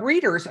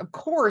readers, of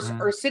course,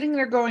 are sitting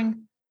there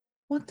going,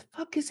 what the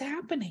fuck is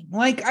happening?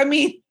 Like, I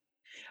mean,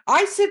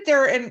 I sit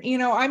there and, you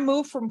know, I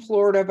moved from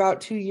Florida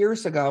about 2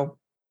 years ago.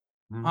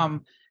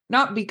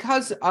 Not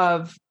because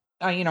of,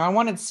 you know, I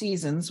wanted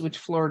seasons, which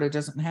Florida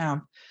doesn't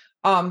have.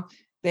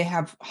 They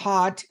have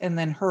hot and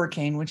then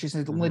hurricane, which is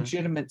a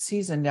legitimate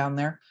season down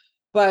there.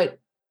 But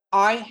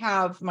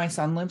my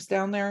son lives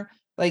down there.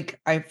 Like,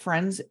 I have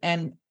friends,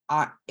 and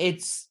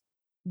it's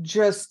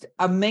just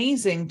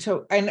amazing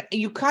and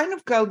you kind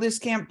of go, this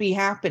can't be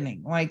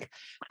happening. Like,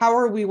 how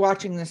are we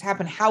watching this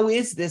happen? How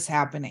is this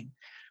happening?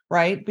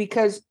 Right?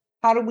 Because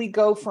how do we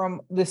go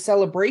from the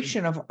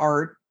celebration of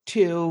art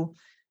to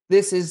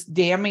this is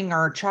damning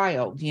our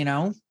child, you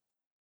know?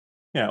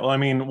 Yeah, well, I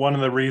mean, one of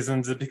the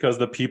reasons is because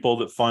the people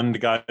that fund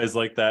guys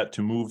like that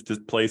to move to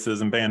places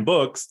and ban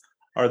books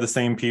are the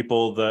same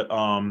people that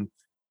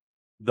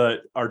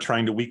are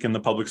trying to weaken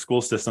the public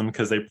school system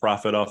because they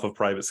profit off of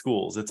private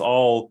schools. It's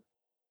all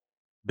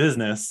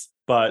business,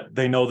 but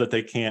they know that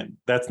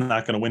that's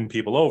not going to win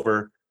people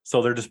over.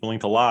 So they're just willing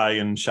to lie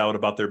and shout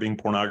about there being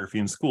pornography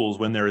in schools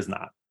when there is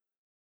not.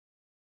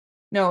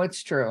 No,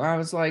 it's true. I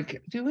was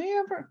like,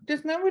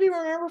 does nobody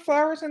remember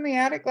Flowers in the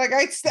Attic? Like,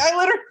 I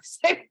literally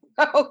say,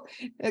 no,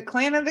 the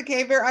Clan of the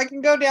Cave Bear. I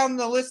can go down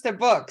the list of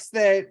books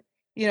that,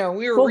 you know,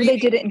 we were reading. They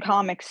did it in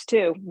comics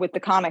too, with the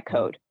comic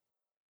code.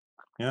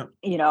 Yeah.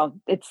 You know,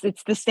 it's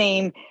the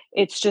same.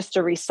 It's just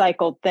a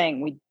recycled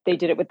thing. They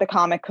did it with the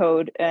comic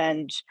code.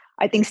 And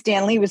I think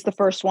Stan Lee was the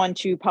first one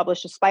to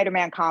publish a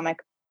Spider-Man comic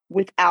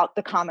without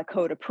the comic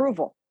code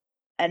approval.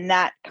 And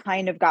that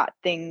kind of got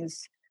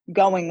things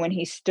going when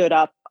he stood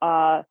up.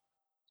 I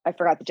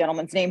forgot the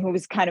gentleman's name, who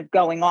was kind of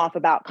going off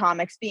about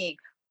comics being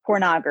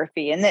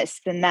pornography and this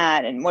and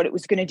that, and what it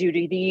was going to do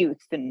to the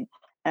youth and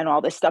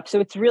all this stuff. So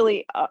it's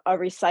really a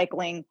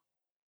recycling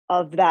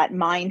of that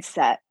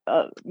mindset,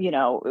 you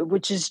know,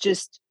 which is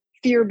just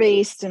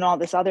fear-based and all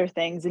this other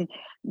things. And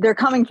they're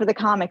coming for the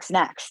comics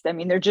next. I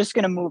mean, they're just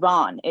going to move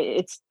on.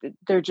 It's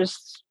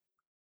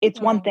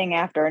one thing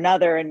after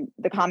another. And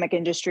the comic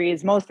industry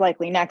is most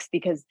likely next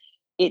because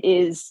it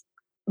is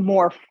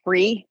more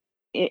free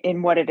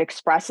in what it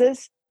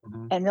expresses.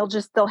 And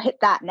they'll hit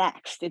that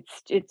next.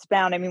 It's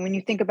bound. I mean, when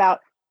you think about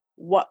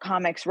what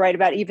comics write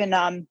about,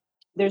 even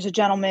there's a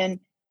gentleman,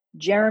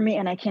 Jeremy,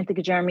 and I can't think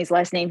of Jeremy's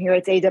last name here.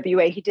 It's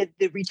AWA. He did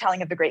the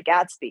retelling of The Great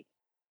Gatsby,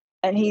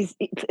 and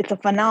it's a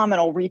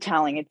phenomenal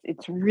retelling.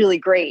 It's really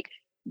great.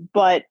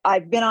 But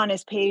I've been on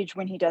his page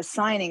when he does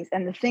signings,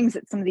 and the things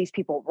that some of these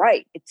people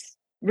write, it's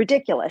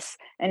ridiculous.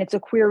 And it's a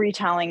queer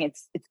retelling.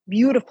 It's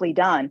beautifully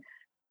done.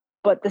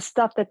 But the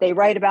stuff that they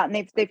write about,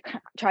 and they've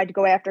tried to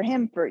go after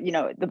him for,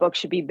 the book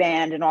should be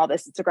banned and all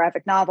this. It's a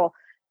graphic novel,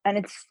 and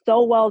it's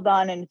so well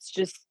done, and it's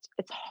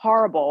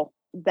horrible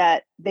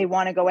that they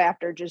want to go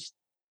after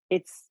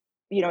it's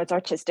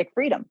artistic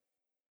freedom.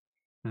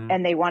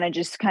 And they want to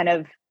just kind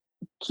of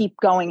keep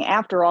going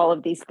after all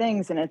of these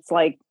things. And it's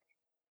like,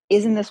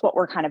 isn't this what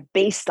we're kind of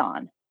based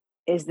on?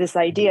 Is this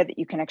idea that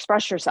you can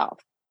express yourself?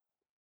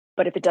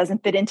 But if it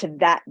doesn't fit into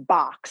that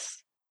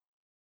box,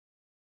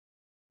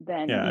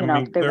 then,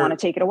 they want to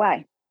take it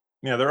away.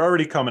 Yeah, they're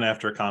already coming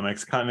after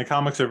comics. The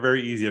comics are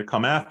very easy to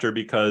come after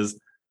because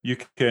you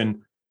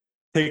can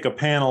take a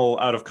panel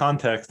out of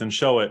context and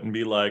show it and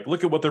be like,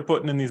 look at what they're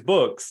putting in these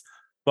books.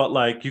 But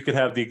like, you could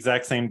have the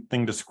exact same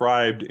thing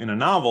described in a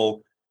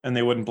novel and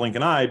they wouldn't blink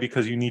an eye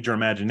because you need your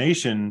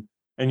imagination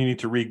and you need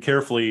to read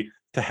carefully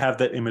to have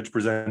that image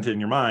presented in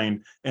your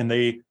mind. And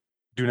they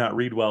do not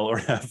read well or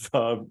have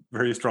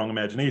very strong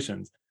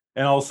imaginations.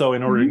 And also,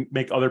 in order to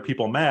make other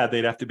people mad,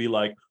 they'd have to be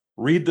like,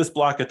 read this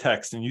block of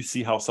text and you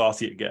see how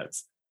saucy it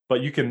gets.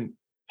 But you can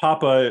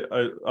pop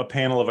a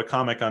panel of a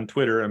comic on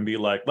Twitter and be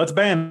like, let's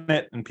ban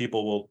it, and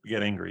people will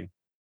get angry.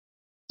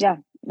 Yeah,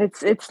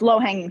 it's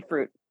low-hanging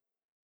fruit.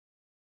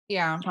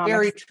 Yeah, Comics,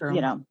 very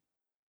true.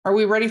 Are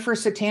we ready for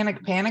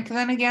Satanic Panic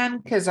then again?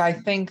 Because I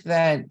think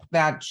that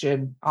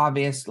should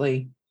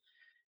obviously,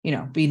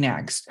 be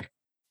next.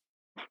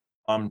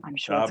 I'm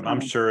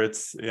sure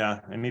it's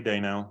any day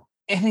now.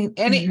 Any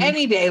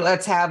day,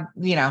 let's have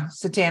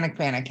Satanic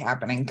Panic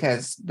happening,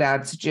 because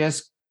that's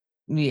just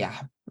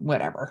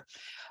whatever.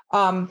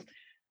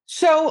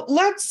 So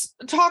let's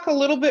talk a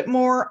little bit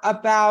more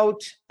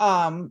about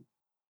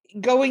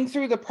going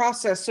through the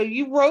process. So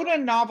you wrote a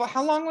novel.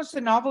 How long was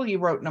the novel you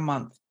wrote in a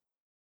month?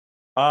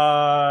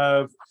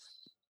 I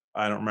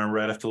don't remember.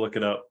 I'd have to look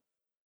it up.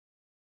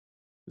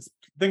 Just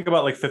think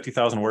about like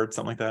 50,000 words,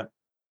 something like that.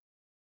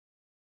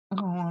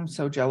 Oh, I'm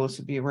so jealous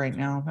of you right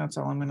now. That's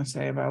all I'm going to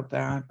say about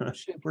that.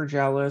 Super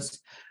jealous.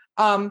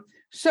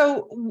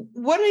 So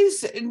what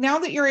is, now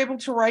that you're able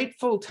to write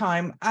full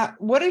time,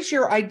 what is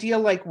your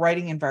ideal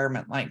writing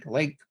environment like?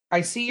 Like, I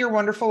see your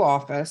wonderful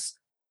office.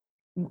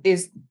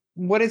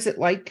 What is it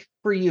like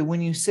for you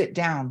when you sit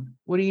down?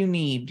 What do you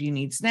need? Do you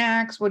need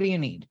snacks? What do you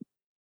need?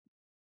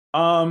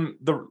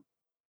 The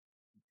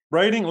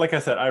writing, like I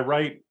said, I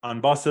write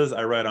on buses,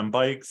 I write on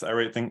bikes, I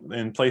write things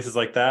in places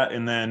like that.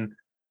 And then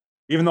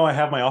even though I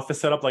have my office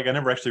set up, I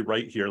never actually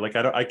write here.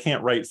 I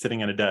can't write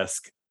sitting at a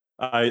desk.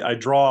 I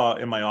draw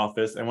in my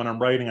office, and when I'm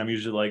writing, I'm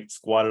usually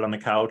squatted on the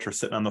couch or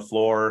sitting on the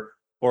floor,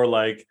 or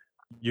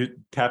you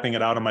tapping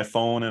it out on my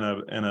phone in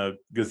a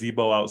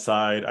gazebo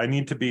outside. I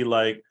need to be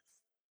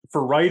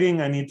for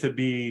writing, I need to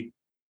be,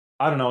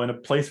 I don't know, in a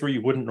place where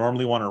you wouldn't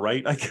normally want to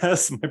write, I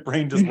guess. My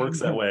brain just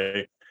works that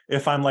way.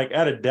 If I'm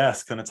at a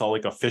desk, then it's all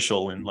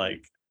official and I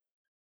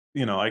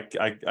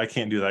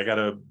can't do that. I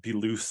gotta be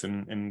loose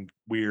and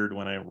weird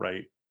when I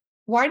write.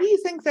 Why do you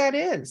think that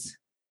is?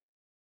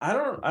 I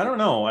don't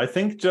know. I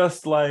think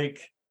just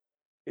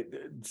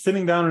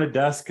sitting down at a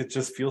desk, it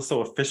just feels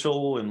so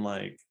official and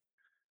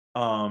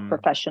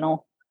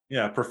professional.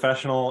 Yeah,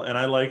 professional. And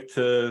I like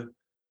to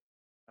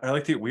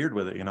get weird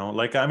with it,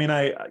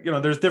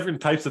 there's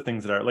different types of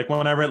things that are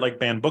when I write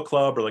Banned Book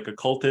Club or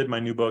Occulted, my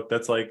new book,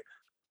 that's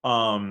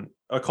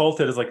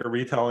Occulted is a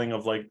retelling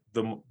of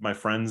my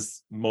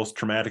friend's most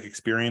traumatic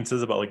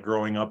experiences about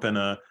growing up in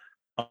a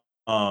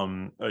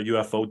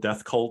UFO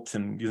death cult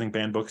and using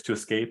banned books to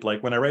escape.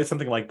 When I write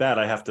something like that,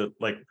 I have to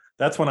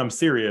that's when I'm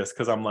serious,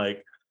 because I'm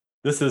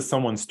this is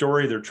someone's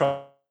story they're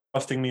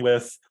trusting me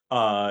with.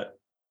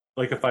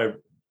 If I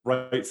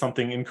write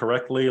something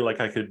incorrectly,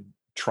 I could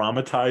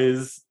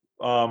traumatize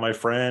my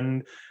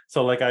friend.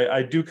 So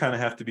I do kind of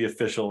have to be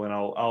official, and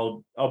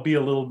I'll be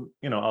a little,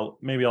 I'll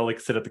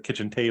sit at the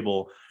kitchen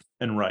table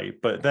and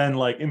write. But then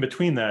in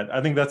between that,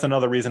 I think that's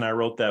another reason I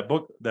wrote that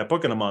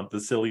book in a month,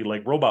 the silly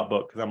robot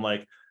book, because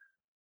I'm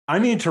I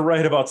need to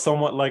write about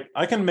someone,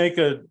 I can make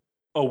a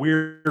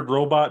weird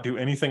robot do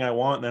anything I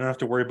want, and then I don't have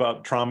to worry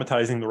about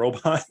traumatizing the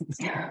robot.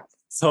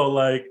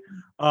 So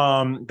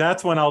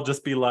that's when I'll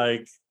just be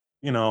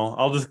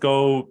I'll just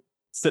go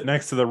sit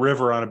next to the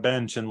river on a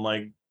bench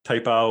and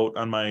type out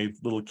on my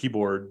little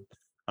keyboard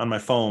on my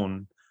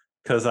phone,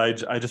 because I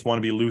just want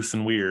to be loose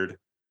and weird.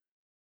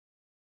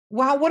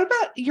 Wow. What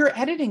about your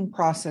editing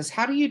process?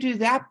 How do you do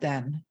that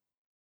then?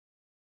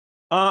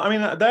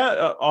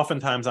 That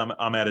oftentimes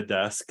I'm at a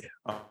desk,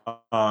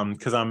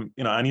 because I'm,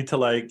 I need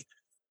to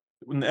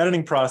when the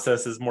editing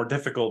process is more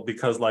difficult,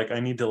 because I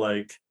need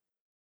to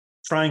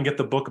try and get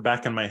the book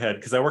back in my head,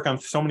 because I work on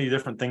so many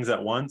different things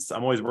at once.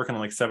 I'm always working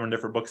on 7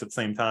 different books at the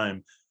same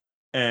time.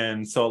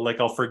 And so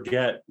I'll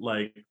forget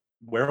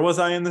where was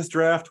I in this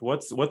draft?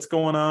 What's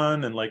going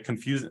on? And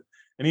confused.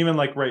 And even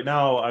right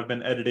now I've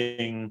been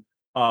editing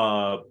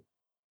the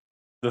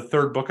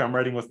 3rd book I'm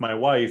writing with my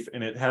wife,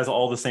 and it has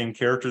all the same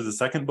characters as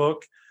the 2nd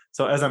book.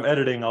 So as I'm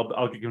editing,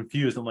 I'll get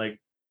confused. I'm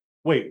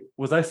wait,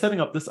 was I setting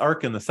up this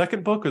arc in the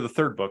second book or the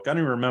third book? I don't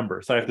even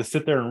remember. So I have to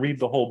sit there and read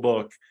the whole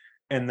book,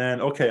 and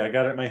then, okay, I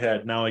got it in my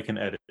head. Now I can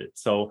edit it.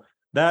 So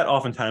that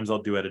oftentimes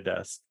I'll do at a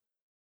desk.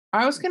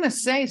 I was gonna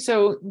say,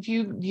 so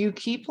do you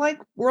keep like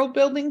world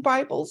building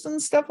Bibles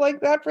and stuff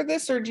like that for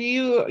this, or do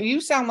you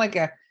sound like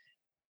a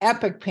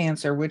epic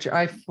pantser, which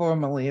I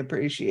formally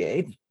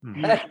appreciate.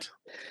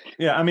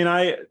 Yeah, I mean,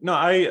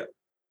 I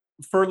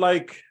for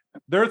like,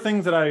 there are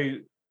things that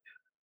I've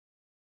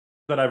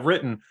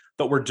written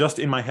that were just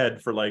in my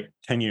head for like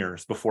 10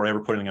 years before I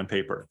ever put anything on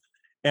paper.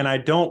 And I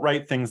don't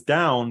write things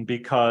down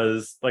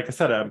because, like I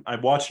said, I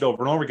watched it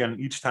over and over again.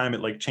 Each time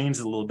it like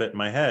changes a little bit in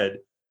my head.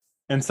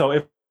 And so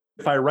if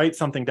I write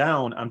something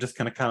down, I'm just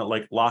going to kind of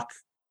like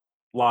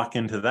lock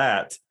into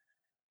that.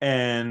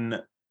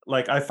 And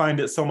like, I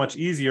find it so much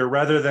easier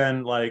rather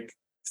than like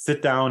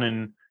sit down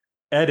and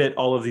edit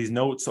all of these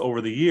notes over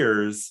the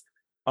years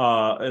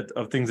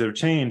of things that have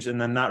changed and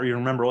then not even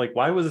remember, like,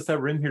 why was this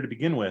ever in here to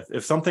begin with?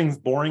 If something's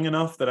boring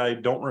enough that I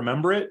don't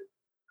remember it,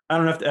 I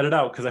don't have to edit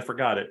out because I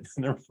forgot it.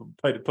 Never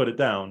put it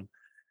down.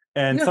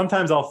 And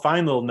sometimes I'll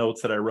find little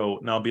notes that I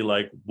wrote and I'll be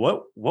like,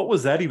 what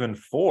was that even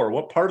for?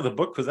 What part of the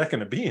book was that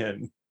going to be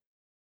in?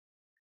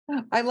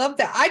 I love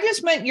that. I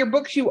just meant your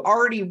books you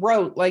already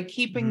wrote, like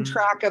keeping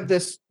track of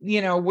this,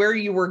 where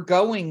you were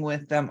going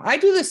with them. I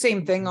do the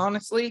same thing,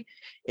 honestly,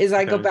 is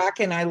I go back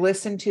and I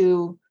listen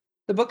to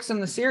the books in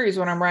the series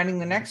when I'm writing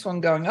the next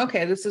one going,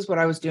 okay, this is what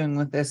I was doing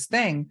with this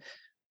thing.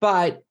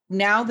 But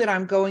now that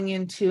I'm going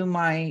into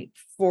my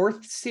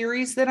fourth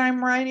series that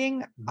I'm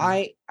writing,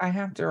 I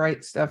have to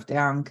write stuff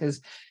down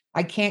because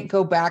I can't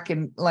go back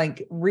and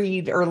like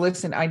read or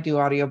listen. I do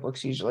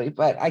audiobooks usually,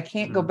 but I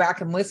can't go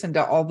back and listen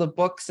to all the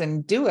books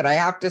and do it. I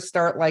have to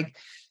start like,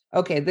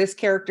 okay, this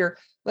character,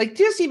 like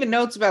just even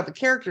notes about the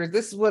characters.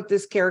 This is what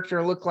this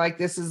character looked like.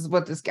 This is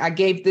what I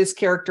gave this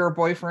character a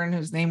boyfriend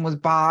whose name was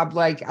Bob.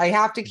 Like I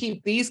have to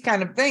keep these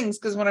kind of things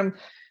because I'm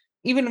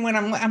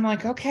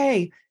like,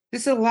 okay,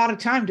 this is a lot of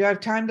time. Do I have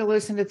time to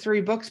listen to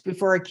 3 books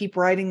before I keep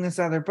writing this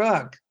other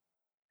book?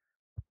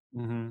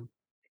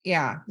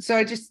 Yeah.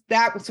 So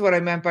that was what I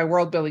meant by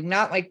world building,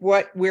 not like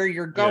where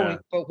you're going,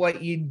 but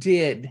what you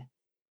did.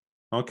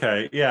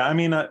 Okay. Yeah. I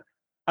mean,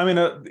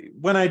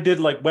 when I did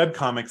like web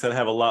comics, I'd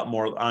have a lot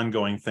more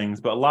ongoing things,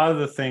 but a lot of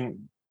the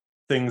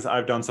things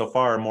I've done so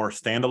far are more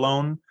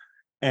standalone.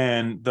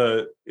 And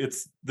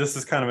this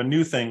is kind of a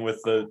new thing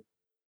with the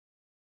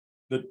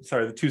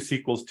 2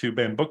 sequels to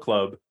Band Book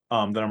Club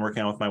that I'm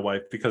working on with my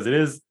wife, because it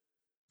is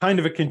kind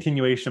of a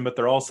continuation, but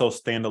they're also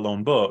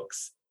standalone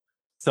books.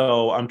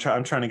 So I'm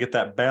trying to get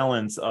that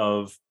balance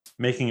of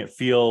making it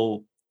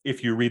feel,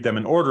 if you read them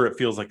in order, it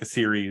feels like a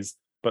series,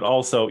 but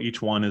also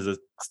each one is a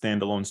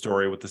standalone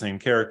story with the same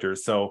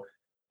characters. So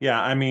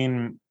yeah, I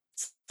mean,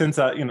 since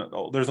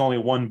there's only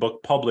 1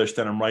 book published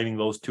and I'm writing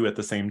those 2 at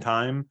the same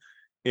time,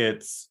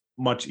 it's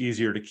much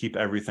easier to keep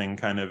everything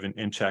kind of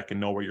in check and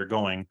know where you're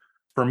going.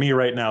 For me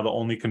right now, the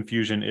only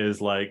confusion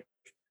is like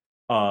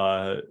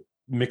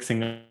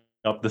mixing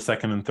up the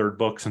second and third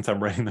book since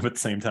I'm writing them at the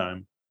same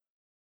time.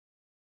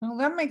 Well,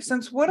 that makes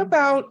sense. What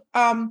about,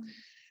 I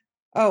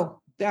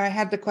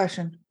had the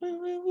question.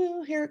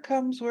 Here it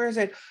comes. Where is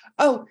it?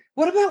 Oh,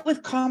 what about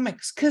with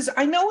comics? Because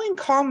I know in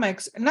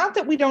comics, not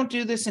that we don't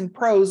do this in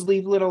prose,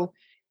 leave little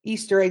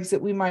Easter eggs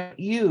that we might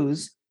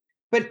use,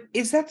 but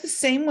is that the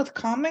same with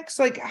comics?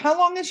 Like, how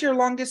long is your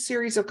longest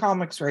series of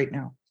comics right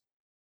now?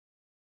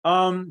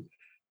 A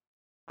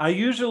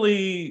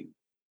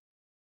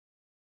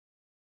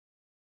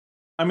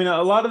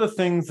lot of the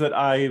things that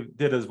I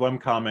did as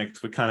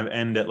webcomics would kind of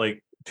end at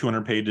like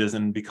 200 pages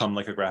and become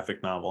like a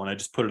graphic novel. And I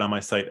just put it on my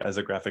site as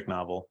a graphic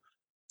novel.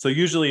 So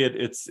usually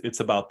it's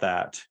about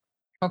that.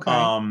 Okay.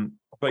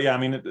 But yeah, I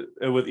mean,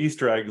 with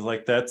Easter eggs,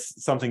 like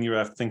that's something you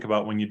have to think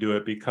about when you do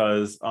it,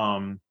 because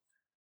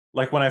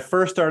like when I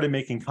first started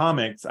making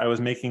comics, I was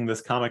making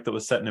this comic that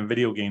was set in a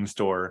video game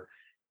store.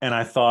 And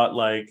I thought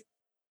like,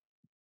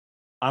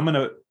 I'm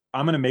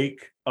gonna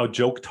make a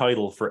joke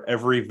title for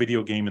every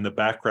video game in the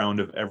background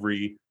of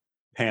every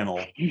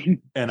panel.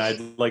 And I'd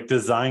like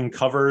design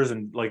covers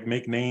and like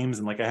make names,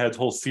 and like I had a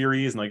whole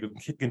series and like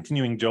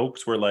continuing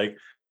jokes where like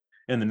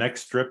in the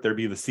next strip there'd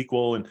be the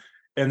sequel,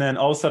 and then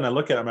all of a sudden I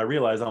look at it and I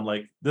realize I'm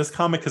like, this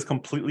comic is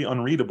completely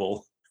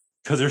unreadable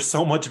because there's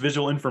so much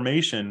visual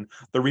information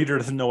the reader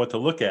doesn't know what to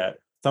look at.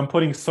 So I'm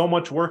putting so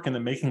much work into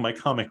making my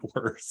comic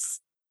worse.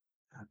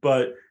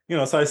 But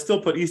so I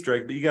still put Easter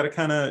eggs, but you got to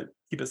kind of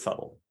keep it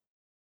subtle.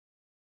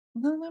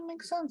 No, that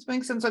makes sense.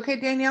 Makes sense. Okay,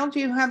 Danielle, do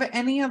you have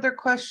any other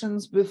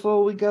questions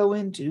before we go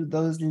into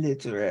those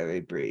literary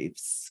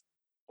briefs?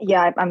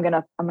 Yeah, I'm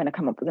gonna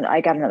come up with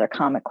I got another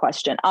comic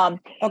question.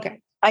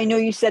 Okay. I know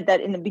you said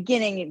that in the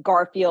beginning,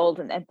 Garfield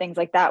and things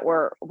like that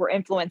were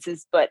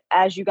influences, but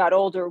as you got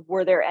older,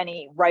 were there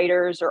any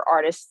writers or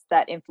artists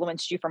that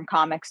influenced you from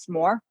comics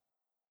more?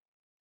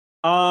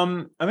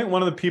 I think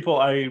one of the people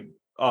I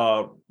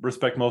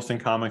respect most in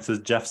comics is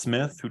Jeff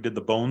Smith, who did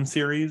the Bone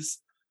series.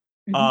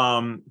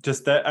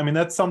 Just that, I mean,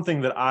 that's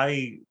something that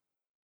I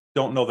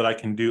don't know that I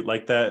can do,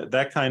 like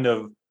that kind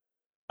of,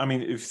 I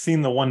mean, if you've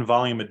seen the 1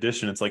 volume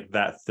edition, it's like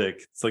that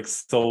thick. It's like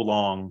so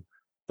long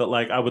that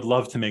like I would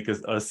love to make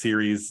a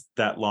series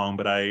that long,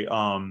 but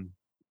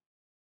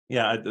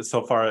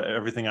so far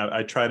everything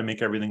I try to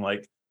make everything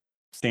like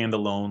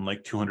standalone,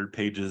 like 200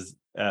 pages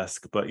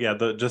esque. But yeah,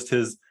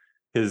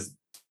 his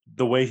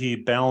the way he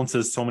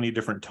balances so many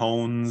different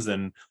tones,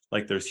 and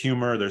like there's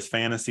humor, there's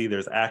fantasy,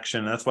 there's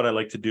action. That's what I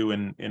like to do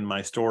in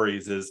my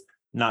stories, is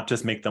not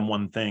just make them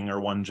one thing or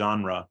one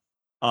genre.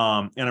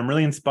 And I'm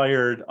really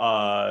inspired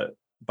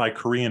by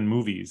Korean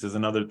movies is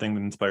another thing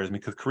that inspires me,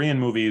 because Korean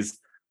movies,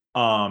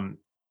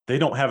 they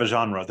don't have a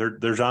genre.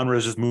 Their genre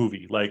is just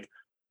movie. Like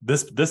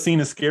this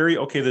scene is scary.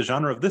 Okay, the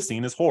genre of this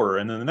scene is horror,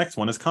 and then the next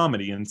one is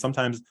comedy, and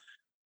sometimes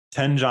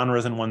 10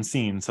 genres in one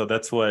scene. So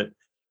that's what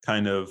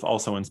kind of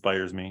also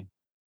inspires me.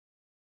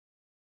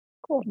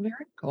 Cool.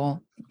 Very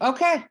cool.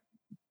 Okay.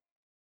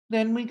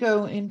 Then we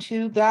go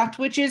into that,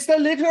 which is the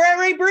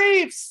literary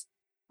briefs.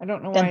 I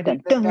don't know why I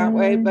did it that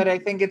way, but I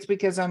think it's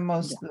because I'm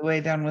most of the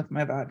way done with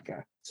my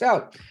vodka.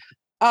 So,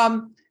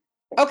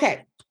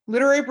 okay.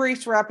 Literary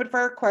briefs, rapid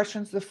fire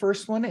questions. The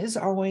first one is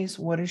always,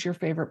 what is your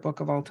favorite book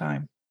of all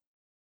time?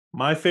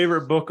 My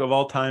favorite book of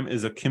all time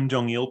is a Kim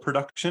Jong-il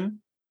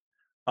production.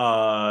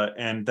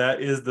 And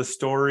that is the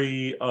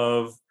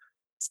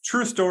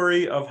true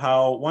story of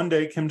how one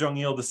day Kim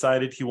Jong-il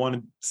decided he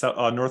wanted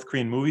North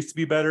Korean movies to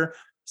be better.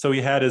 So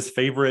he had his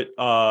favorite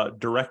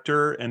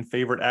director and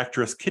favorite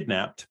actress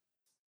kidnapped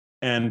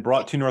and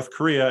brought to North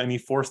Korea, and he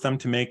forced them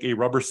to make a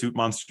rubber suit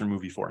monster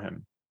movie for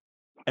him.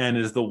 And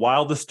it is the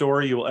wildest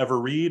story you will ever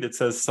read. It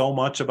says so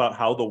much about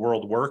how the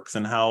world works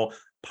and how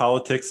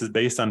politics is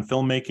based on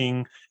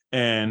filmmaking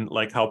and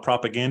like how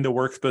propaganda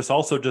works, but it's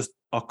also just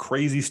a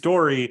crazy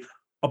story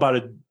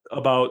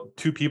about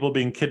two people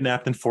being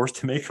kidnapped and forced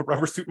to make a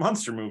rubber suit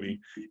monster movie.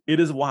 It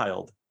is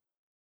wild.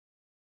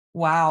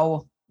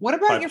 Wow. What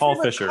about your Paul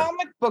favorite Fisher.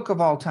 comic book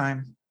of all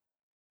time?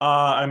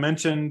 I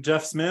mentioned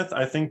Jeff Smith.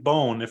 I think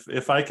Bone.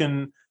 If I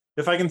can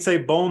say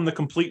Bone the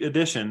complete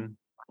edition,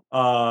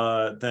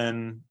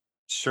 then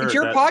sure. It's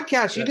your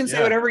podcast. You can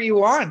say whatever you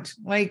want.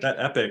 Like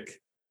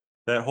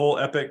that whole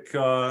epic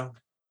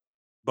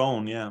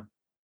Bone. Yeah.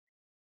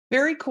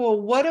 Very cool.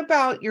 What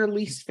about your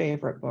least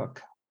favorite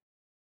book?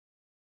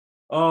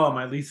 Oh,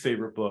 my least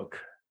favorite book.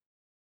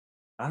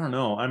 I don't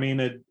know. I mean,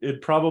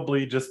 it'd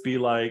probably just be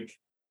like,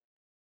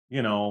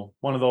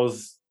 one of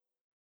those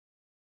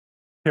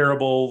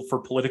terrible for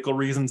political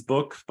reasons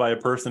books by a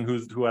person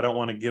who I don't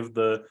want to give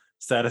the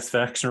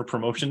satisfaction or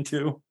promotion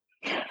to.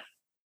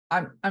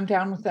 I'm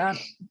down with that.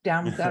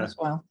 Down with that as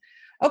well.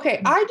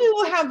 Okay, I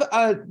do have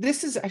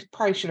I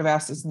probably should have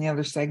asked this in the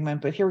other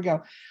segment, but here we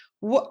go.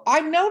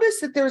 I've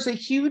noticed that there's a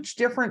huge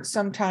difference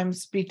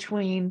sometimes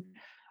between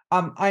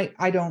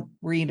I don't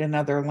read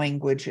another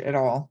language at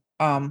all.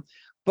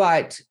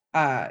 But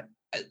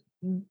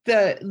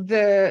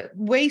the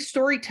way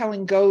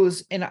storytelling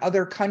goes in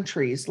other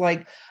countries,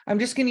 like I'm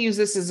just going to use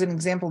this as an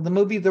example, the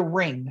movie The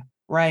Ring,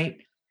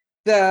 right?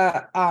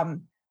 The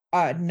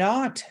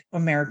not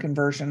American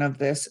version of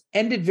this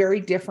ended very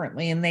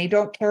differently, and they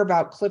don't care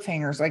about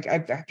cliffhangers. Like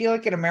I feel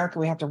like in America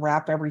we have to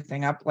wrap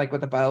everything up like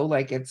with a bow,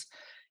 like it's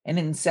an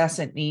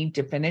incessant need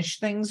to finish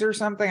things or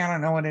something. I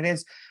don't know what it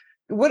is.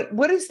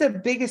 What is the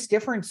biggest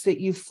difference that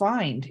you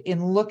find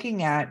in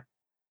looking at,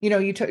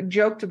 you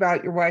joked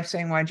about your wife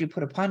saying, why'd you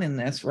put a pun in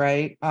this,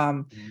 right?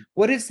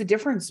 What is the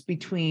difference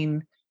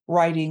between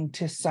writing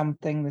to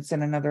something that's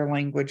in another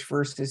language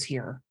versus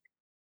here?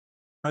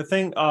 I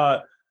think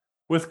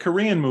with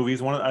Korean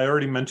movies, I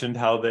already mentioned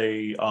how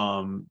they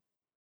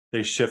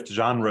shift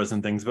genres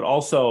and things, but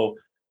also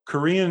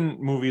Korean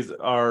movies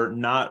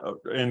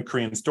and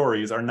Korean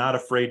stories are not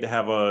afraid to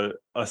have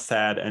a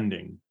sad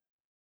ending.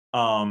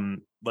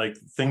 Like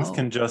things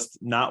can just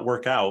not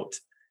work out.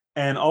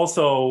 And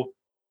also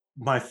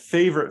my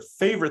favorite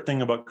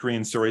thing about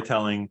Korean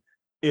storytelling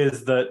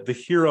is that the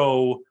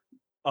hero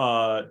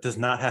does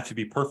not have to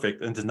be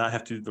perfect and does not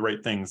have to do the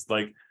right things.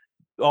 Like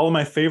all of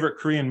my favorite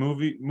Korean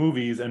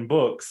movies and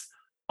books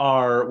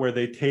are where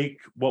they take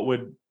what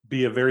would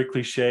be a very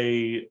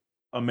cliche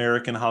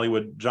American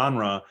Hollywood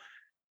genre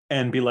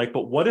and be like,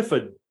 but what if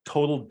a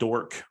total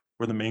dork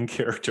were the main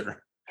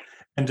character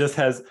and just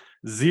has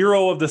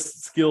zero of the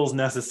skills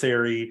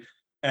necessary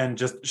and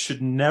just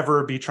should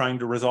never be trying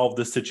to resolve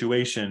this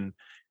situation,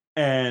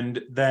 and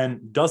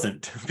then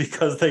doesn't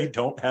because they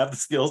don't have the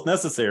skills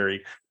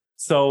necessary.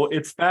 So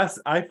it's fast.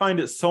 I find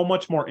it so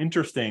much more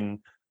interesting.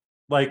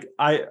 Like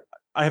I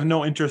have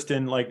no interest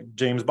in like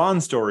James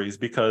Bond stories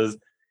because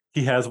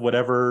he has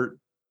whatever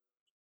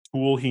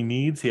tool he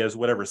needs. He has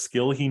whatever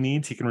skill he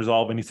needs. He can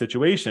resolve any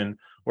situation.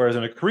 Whereas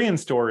in a Korean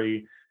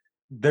story,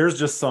 there's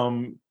just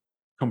some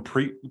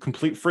complete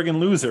friggin'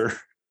 loser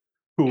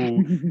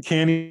who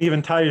can't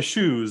even tie his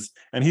shoes,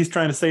 and he's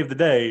trying to save the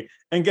day.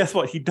 And guess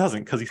what? He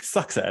doesn't because he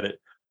sucks at it.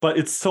 But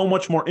it's so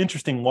much more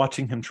interesting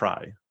watching him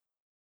try.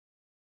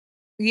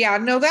 Yeah,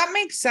 no, that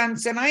makes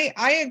sense. And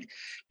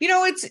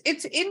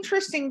it's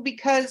interesting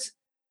because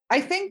I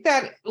think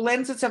that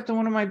lends itself to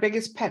one of my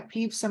biggest pet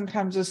peeves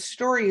sometimes with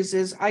stories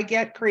is I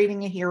get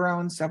creating a hero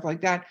and stuff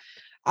like that.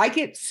 I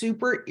get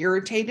super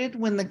irritated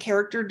when the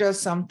character does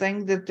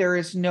something that there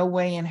is no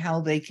way in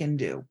hell they can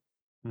do.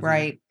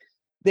 Right.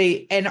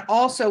 And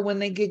also when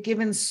they get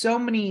given so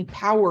many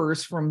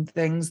powers from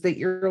things that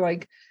you're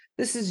like,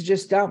 this is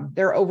just dumb.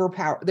 They're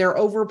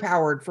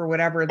overpowered for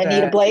whatever.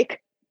 Anita Blake.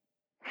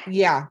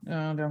 Yeah.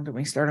 Oh, don't get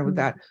me started with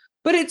that.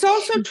 But it's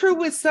also true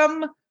with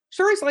some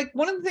stories. Like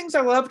one of the things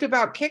I loved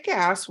about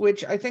Kick-Ass,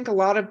 which I think a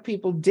lot of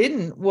people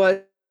didn't, was.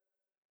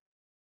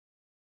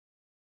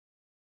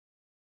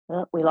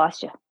 Oh, we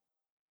lost you.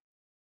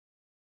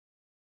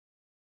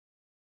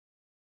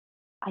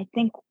 I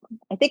think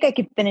I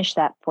could finish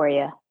that for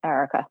you,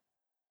 Erica.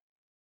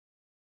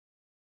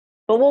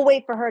 But we'll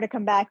wait for her to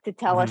come back to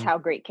tell us how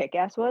great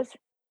Kick-Ass was.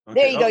 Okay.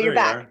 There you go. You're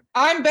back.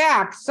 I'm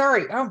back.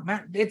 Sorry. Oh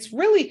man, it's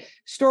really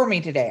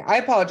stormy today. I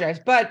apologize.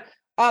 But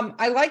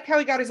I liked how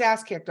he got his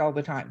ass kicked all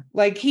the time.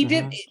 Like he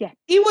did. Yeah.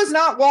 He was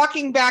not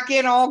walking back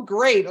in all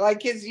great.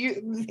 Like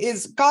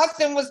his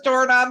costume was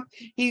torn up.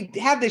 He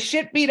had the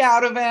shit beat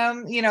out of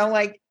him. You know,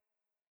 like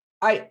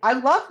I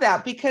love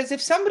that, because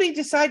if somebody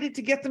decided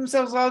to get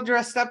themselves all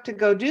dressed up to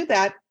go do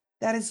that,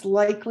 that is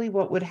likely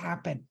what would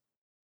happen.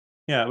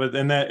 Yeah, but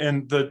and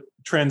the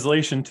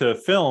translation to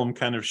film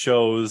kind of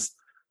shows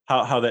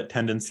how that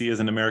tendency is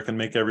in America,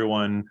 make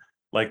everyone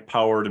like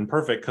powered and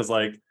perfect, because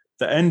like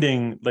the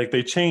ending, like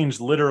they changed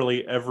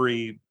literally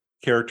every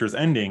character's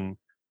ending.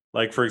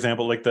 Like for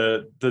example, like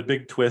the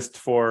big twist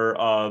for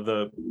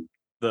the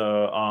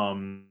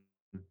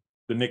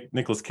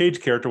Nicolas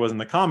Cage character was in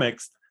the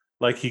comics.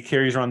 Like he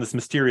carries around this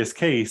mysterious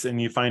case,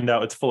 and you find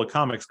out it's full of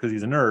comics because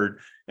he's a nerd.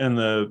 In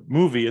the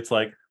movie, it's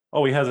like,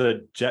 oh, he has a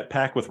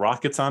jetpack with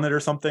rockets on it or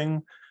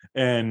something,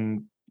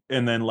 and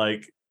then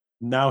like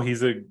now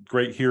he's a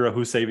great hero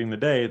who's saving the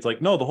day. It's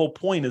like, no, the whole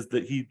point is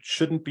that he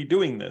shouldn't be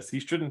doing this. He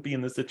shouldn't be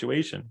in this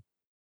situation.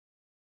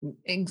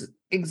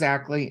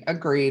 Exactly.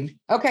 Agreed.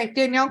 Okay,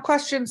 Danielle,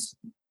 questions?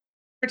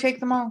 Or take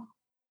them all.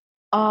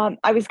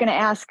 I was going to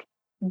ask,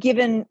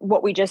 given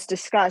what we just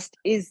discussed,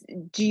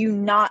 do you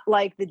not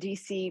like the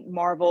DC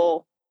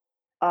Marvel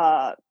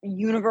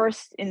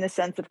universe in the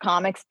sense of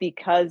comics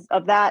because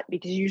of that?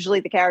 Because usually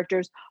the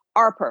characters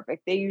are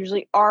perfect. They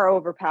usually are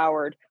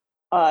overpowered.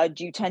 Do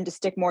you tend to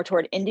stick more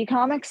toward indie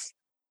comics?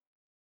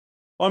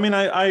 Well,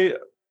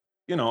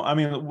 I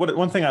mean,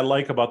 one thing I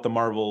like about the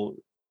Marvel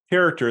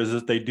characters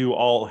is they do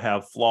all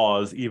have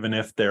flaws, even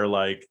if they're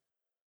like,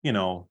 you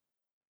know,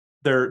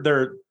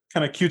 they're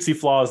kind of cutesy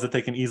flaws that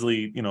they can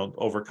easily,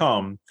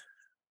 overcome.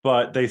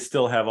 But they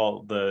still have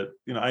all the,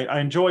 I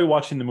enjoy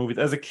watching the movies.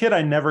 As a kid,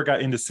 I never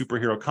got into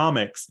superhero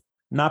comics,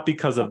 not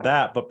because of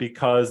that, but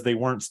because they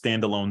weren't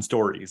standalone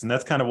stories. And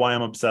that's kind of why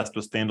I'm obsessed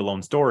with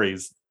standalone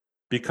stories,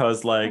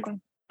 because like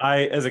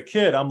as a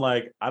kid, I'm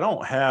like, I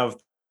don't have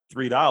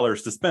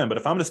 $3 to spend, but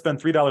if I'm going to spend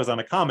 $3 on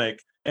a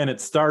comic and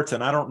it starts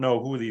and I don't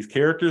know who these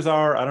characters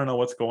are, I don't know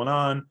what's going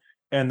on.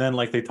 And then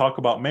like they talk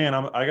about, man,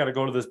 I got to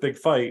go to this big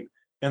fight.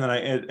 And then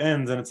it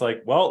ends and it's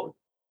like, well,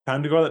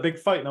 time to go to that big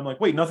fight. And I'm like,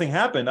 wait, nothing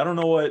happened. I don't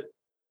know what.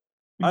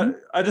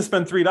 I just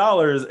spent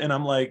 $3 and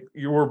I'm like,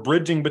 you were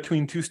bridging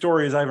between two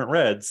stories I haven't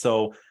read.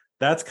 So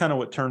that's kind of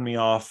what turned me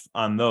off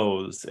on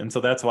those. And so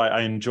that's why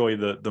I enjoy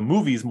the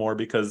movies more,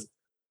 because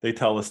they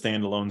tell a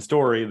standalone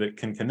story that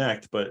can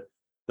connect, but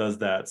does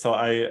that. So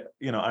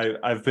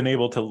I've been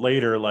able to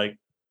later like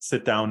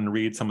sit down and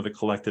read some of the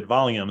collected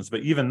volumes,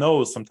 but even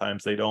those,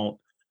 sometimes they don't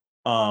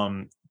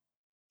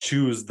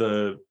choose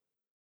the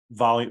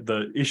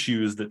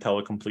issues that tell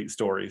a complete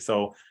story.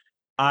 So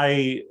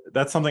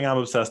that's something I'm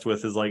obsessed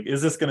with, is like,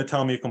 is this going to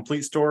tell me a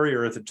complete story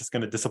or is it just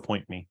going to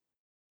disappoint me?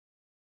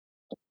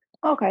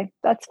 Okay,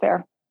 that's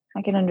fair.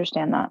 I can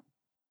understand that.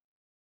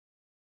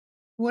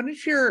 What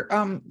is your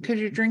because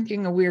you're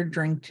drinking a weird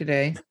drink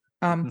today.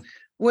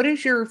 What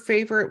is your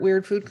favorite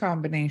weird food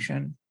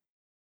combination?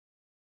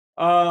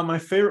 My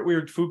favorite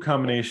weird food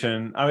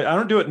combination, I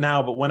don't do it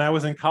now, but when I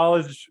was in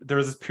college, there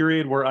was this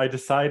period where I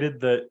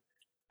decided that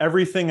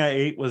everything I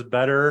ate was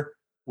better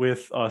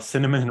with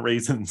cinnamon and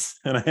raisins.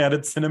 And I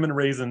added cinnamon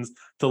raisins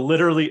to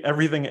literally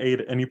everything I ate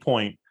at any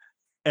point.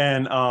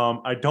 And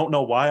I don't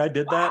know why I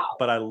did that,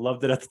 but I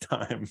loved it at the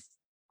time.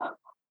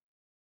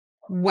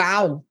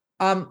 Wow.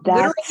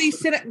 Literally,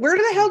 where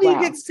the hell do you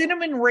get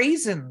cinnamon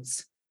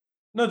raisins?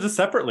 No, just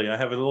separately. I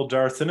have a little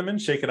jar of cinnamon,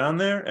 shake it on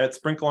there,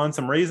 sprinkle on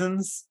some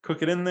raisins,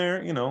 cook it in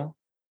there,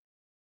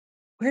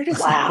 Where does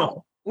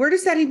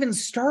that even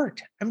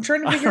start? I'm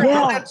trying to figure out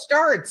how that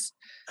starts.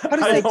 How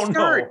does that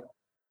start? Know.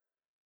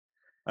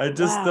 I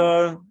just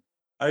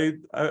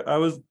I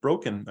was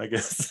broken, I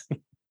guess.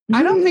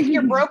 I don't think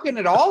you're broken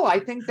at all. I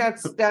think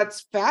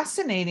that's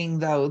fascinating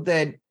though,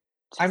 that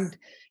I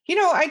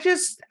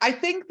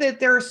think that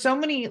there are so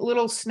many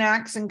little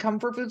snacks and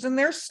comfort foods, and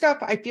there's stuff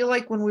I feel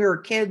like when we were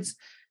kids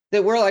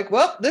that we're like,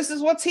 well, this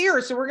is what's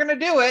here, so we're gonna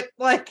do it.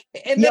 Like,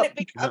 and then it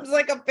becomes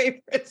like a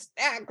favorite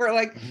snack. We're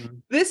like,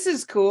 this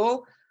is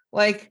cool.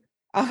 Like,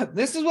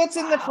 this is what's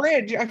in the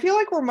fridge. I feel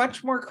like we're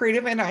much more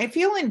creative, and I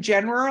feel in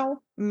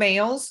general,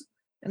 males,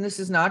 and this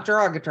is not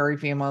derogatory,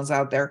 females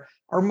out there,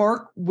 are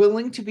more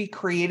willing to be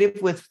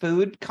creative with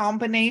food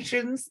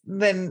combinations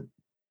than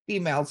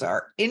females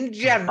are in Oh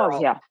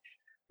general, yeah.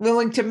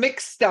 willing to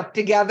mix stuff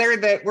together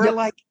that we're Yep.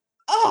 like,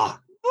 oh,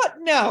 what?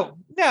 No,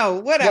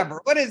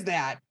 whatever. What is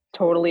that?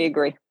 Totally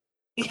agree.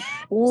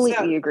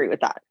 Completely agree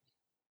with that.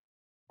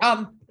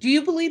 Do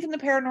you believe in the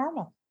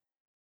paranormal?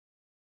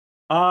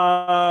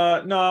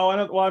 No, I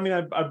don't. Well, I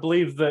mean, I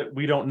believe that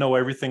we don't know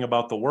everything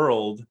about the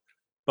world,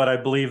 but I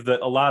believe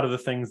that a lot of the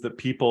things that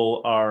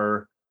people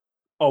are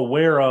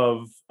aware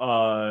of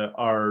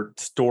are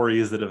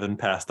stories that have been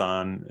passed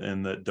on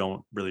and that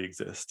don't really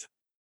exist.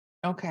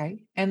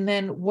 Okay. And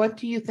then what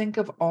do you think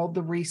of all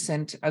the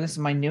recent, this is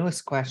my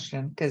newest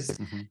question, because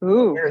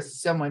Ooh.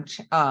 there's so much,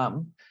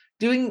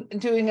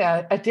 doing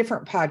a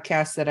different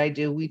podcast that I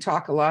do. We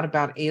talk a lot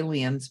about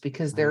aliens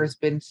because there has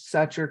been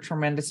such a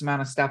tremendous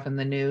amount of stuff in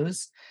the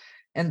news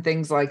and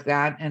things like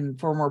that, and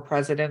former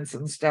presidents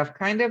and stuff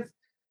kind of,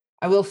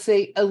 I will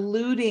say,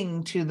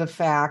 alluding to the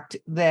fact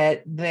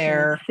that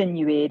they're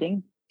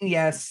Insinuating.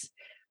 yes,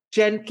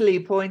 gently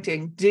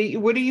pointing.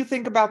 What do you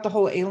think about the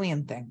whole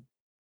alien thing?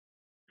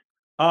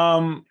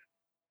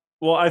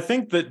 Well, I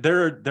think that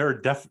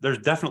there's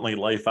definitely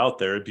life out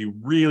there. It'd be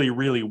really,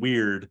 really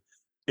weird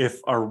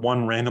if our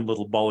one random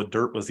little ball of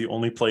dirt was the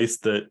only place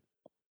that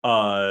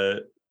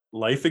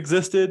life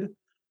existed.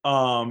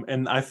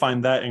 And I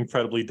find that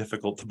incredibly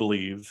difficult to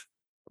believe.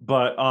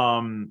 But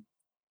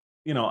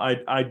you know,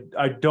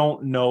 I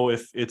don't know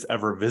if it's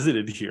ever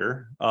visited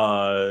here.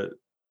 And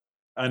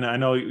I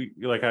know,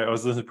 like I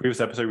was listening to the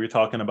previous episode, we were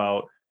talking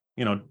about,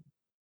 you know,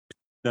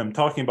 them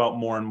talking about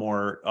more and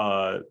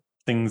more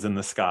things in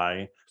the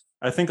sky.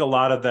 I think a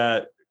lot of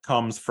that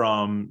comes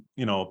from,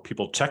 you know,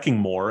 people checking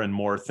more and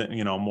more,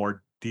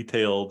 more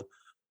detailed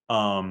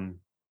um,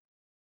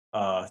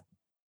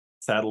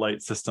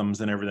 satellite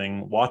systems and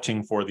everything,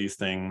 watching for these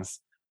things.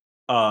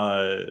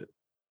 And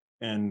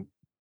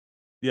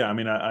yeah, I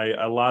mean,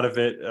 a lot of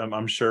it,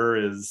 I'm sure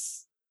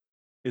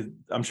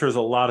I'm sure there's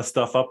a lot of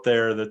stuff up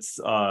there that's,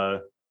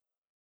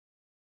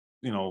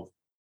 you know,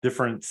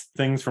 different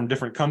things from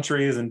different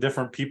countries and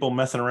different people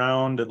messing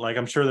around. And like,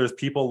 I'm sure there's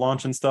people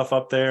launching stuff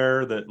up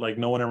there that like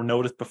no one ever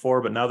noticed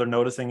before, but now they're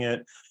noticing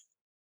it.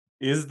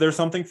 Is there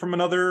something from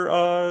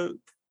another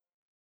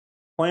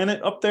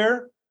planet up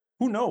there?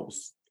 Who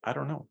knows? I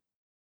don't know.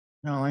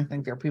 No, I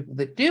think there are people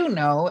that do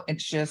know.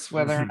 It's just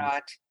whether or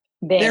not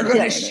They're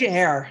going to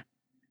share.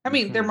 I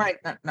mean, there might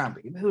not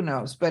be, who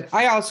knows? But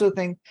I also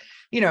think,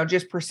 you know,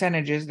 just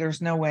percentages,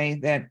 there's no way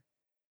that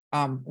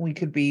we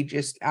could be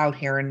just out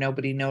here and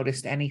nobody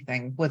noticed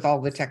anything with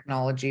all the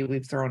technology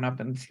we've thrown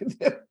up into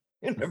the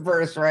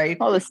universe, right?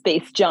 all the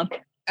space junk.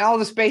 All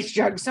the space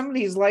junk.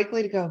 Somebody's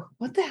likely to go,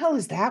 what the hell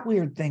is that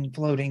weird thing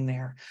floating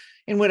there?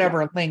 In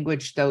whatever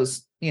language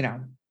those, you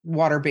know,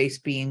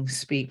 water-based beings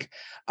speak.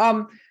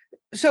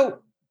 So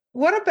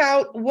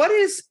what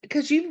is,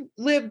 because you've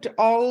lived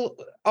all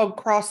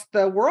across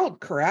the world,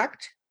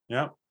 correct?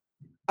 Yeah.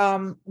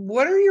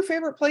 What are your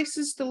favorite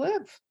places to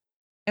live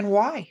and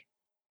why?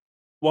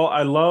 Well,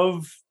 I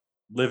love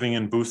living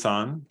in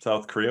Busan,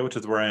 South Korea, which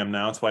is where I am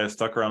now. It's why I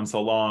stuck around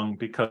so long,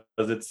 because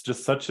it's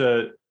just such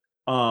a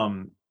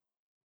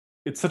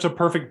it's such a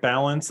perfect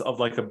balance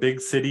of like a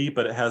big city,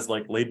 but it has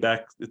like laid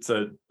back. It's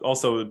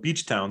also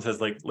beach towns,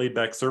 has like laid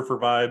back surfer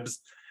vibes.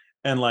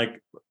 And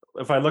like,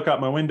 if I look out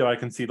my window, I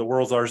can see the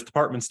world's largest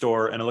department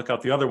store, and I look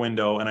out the other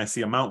window and I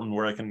see a mountain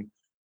where I can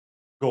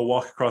go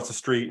walk across the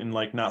street and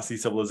like not see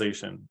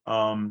civilization.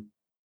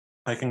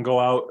 I can go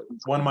out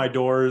one of my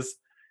doors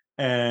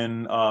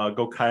and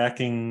go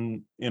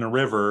kayaking in a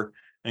river,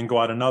 and go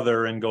out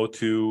another and go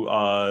to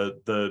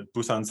the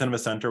Busan Cinema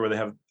Center, where they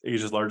have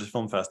Asia's largest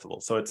film festival.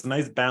 So it's a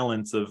nice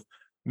balance of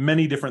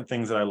many different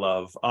things that I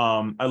love.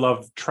 I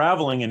love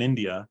traveling in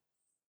India,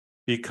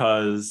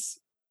 because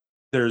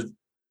there's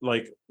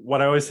like,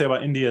 what I always say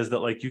about India is that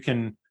like you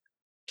can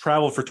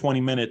travel for 20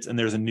 minutes and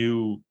there's a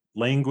new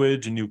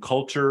language, a new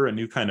culture, a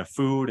new kind of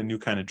food, a new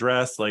kind of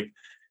dress. Like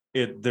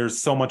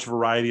there's so much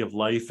variety of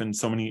life and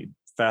so many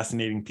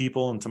fascinating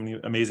people and so many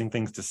amazing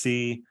things to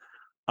see.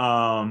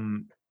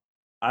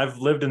 I've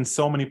lived in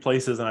so many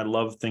places and I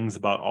love things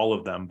about all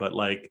of them, but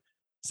like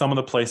some of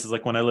the places,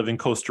 like when I lived in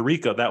Costa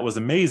Rica, that was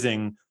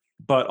amazing,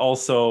 but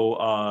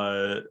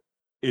also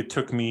it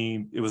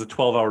was a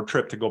 12-hour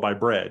trip to go buy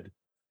bread.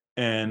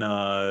 And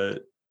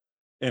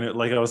it,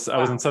 like I was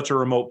in such a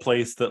remote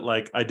place that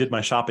like I did my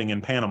shopping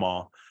in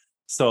Panama.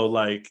 So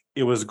like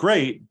it was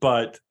great,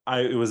 but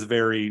it was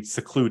very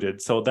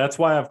secluded. So that's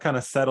why I've kind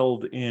of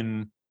settled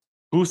in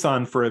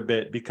Busan for a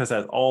bit, because it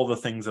has all the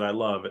things that I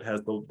love. It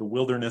has the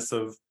wilderness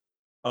of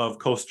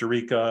Costa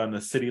Rica and the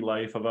city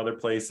life of other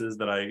places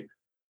that I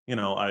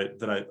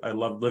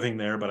loved living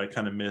there, but I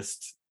kind of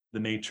missed the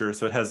nature.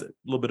 So it has a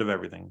little bit of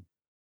everything.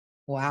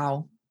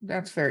 Wow,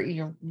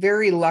 you're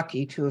very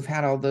lucky to have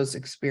had all those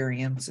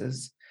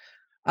experiences.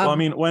 Well, I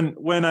mean,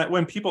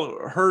 when people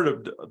heard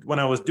of when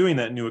I was doing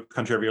that new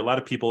country every year, a lot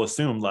of people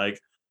assumed like,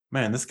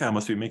 man, this guy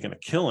must be making a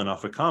killing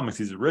off of comics.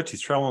 He's rich.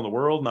 He's traveling the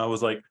world. And I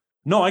was like,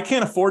 no, I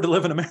can't afford to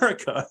live in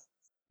America.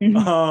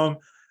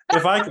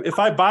 If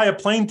I buy a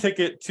plane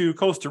ticket to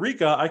Costa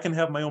Rica, I can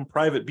have my own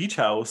private beach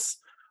house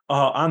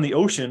on the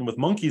ocean with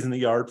monkeys in the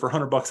yard for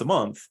 $100 a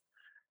month.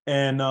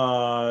 And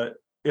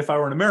if I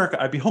were in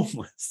America, I'd be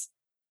homeless.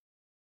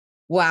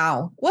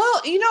 Wow.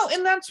 Well,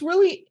 and that's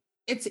really,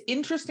 it's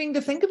interesting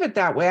to think of it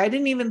that way. I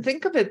didn't even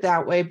think of it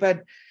that way,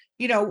 but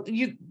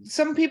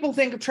some people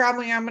think of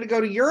traveling, I'm going to go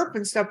to Europe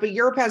and stuff, but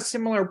Europe has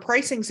similar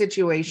pricing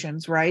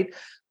situations, right?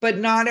 But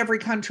not every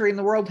country in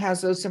the world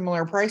has those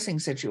similar pricing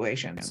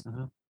situations.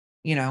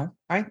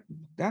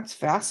 That's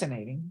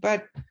fascinating,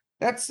 but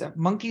that's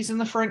monkeys in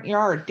the front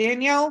yard.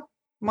 Danielle,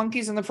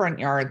 monkeys in the front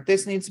yard.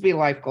 This needs to be a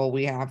life goal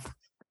we have.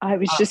 I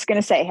was just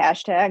going to say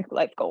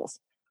 #life goals.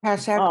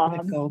 Life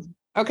goals.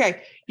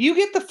 Okay. You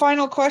get the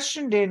final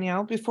question,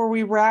 Danielle, before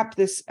we wrap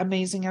this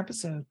amazing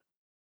episode.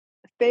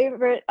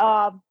 Favorite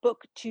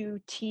book to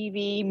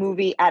TV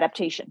movie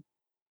adaptation?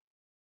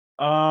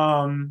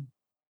 Probably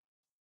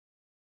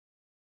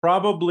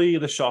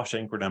The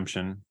Shawshank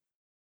Redemption.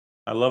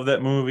 I love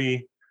that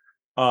movie.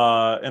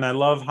 And I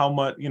love how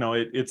much,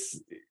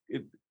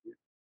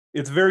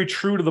 it's very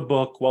true to the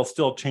book while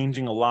still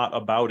changing a lot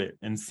about it,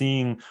 and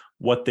seeing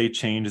what they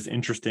change is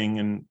interesting,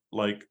 and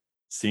like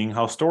seeing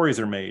how stories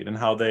are made and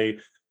how they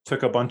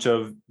took a bunch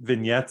of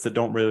vignettes that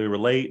don't really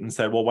relate and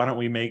said, well, why don't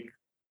we make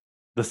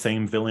the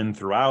same villain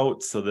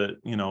throughout so that,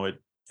 it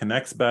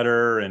connects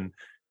better. And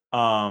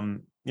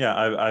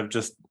I've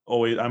just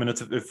always,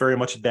 it's very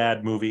much a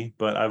dad movie,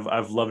 but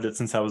I've loved it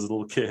since I was a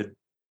little kid.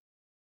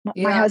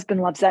 My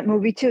husband loves that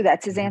movie too.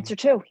 That's his answer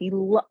too.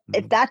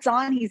 If that's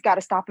on, he's got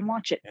to stop and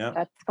watch it. Yeah.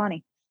 That's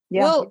funny.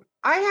 Yeah. Well,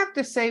 I have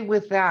to say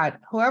with that,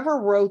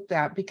 whoever wrote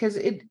that, because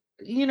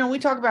we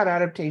talk about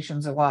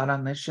adaptations a lot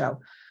on this show,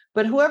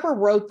 but whoever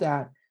wrote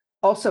that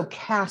also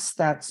cast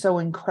that so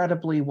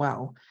incredibly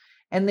well.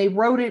 And they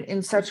wrote it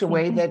in such a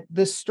way that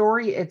the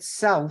story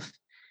itself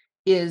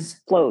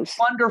is flows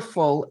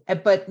wonderful,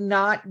 but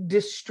not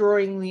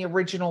destroying the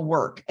original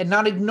work and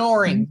not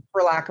ignoring,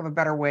 for lack of a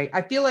better way.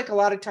 I feel like a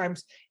lot of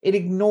times it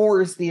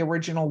ignores the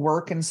original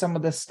work and some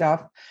of the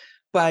stuff.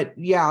 But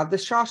yeah, The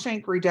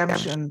Shawshank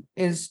Redemption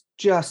is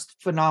just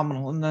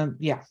phenomenal. And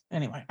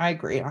anyway, I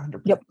agree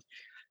 100%. Yep.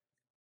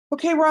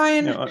 Okay,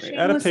 Ryan.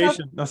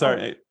 Adaptation. No,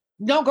 sorry.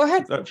 No, go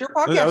ahead. It's your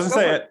podcast. I was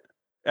going to say,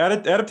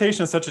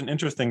 adaptation is such an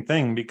interesting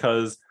thing,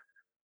 because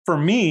for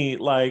me,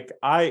 like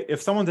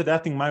if someone's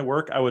adapting my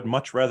work, I would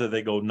much rather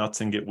they go nuts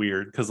and get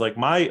weird, because like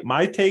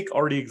my take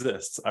already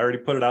exists. I already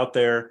put it out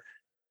there.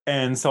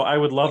 And so I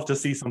would love to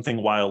see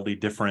something wildly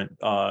different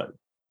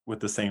with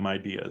the same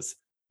ideas.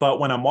 But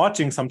when I'm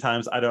watching,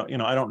 sometimes I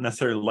don't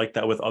necessarily like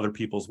that with other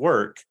people's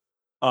work,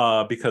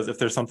 because if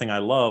there's something I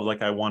love,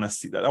 like I want to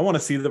see that. I want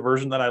to see the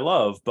version that I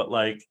love. But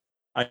like,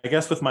 I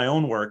guess with my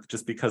own work,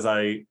 just because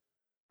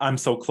I'm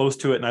so close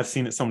to it and I've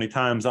seen it so many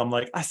times, I'm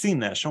like, I've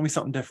seen that. Show me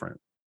something different.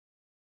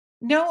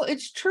 No,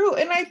 it's true.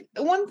 And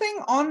one thing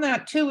on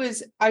that too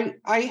is I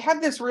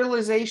had this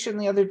realization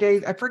the other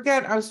day. I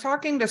forget, I was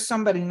talking to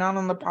somebody not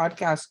on the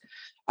podcast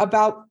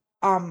about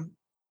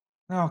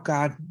oh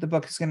God, the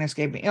book is going to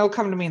escape me. It'll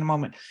come to me in a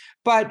moment.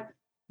 But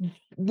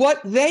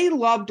what they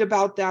loved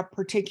about that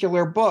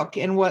particular book,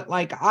 and what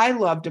like I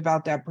loved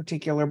about that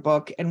particular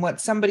book, and what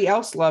somebody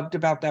else loved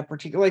about that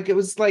particular, like it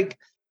was like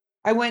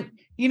I went,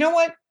 you know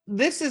what?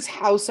 This is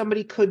how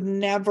somebody could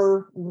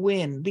never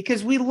win,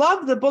 because we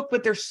love the book,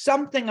 but there's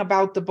something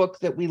about the book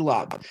that we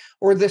love,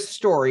 or the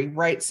story,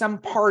 right? Some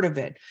part of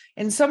it.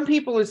 And some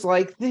people it's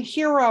like the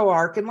hero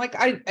arc. And like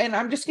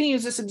I'm just going to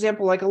use this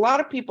example. Like a lot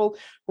of people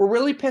were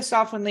really pissed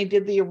off when they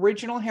did the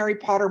original Harry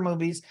Potter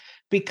movies,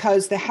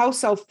 because the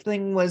house elf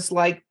thing was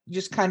like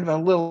just kind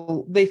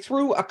of they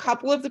threw a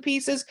couple of the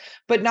pieces,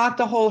 but not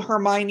the whole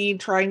Hermione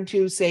trying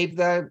to save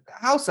the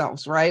house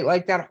elves, right?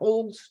 Like that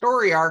whole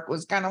story arc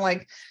was kind of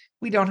like,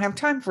 we don't have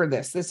time for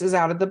this. This is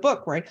out of the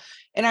book, right?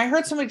 And I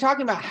heard somebody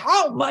talking about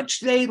how much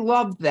they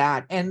loved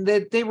that, and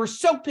that they were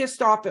so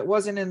pissed off it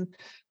wasn't in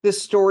the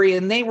story,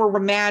 and they were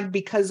mad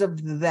because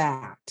of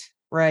that,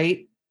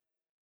 right?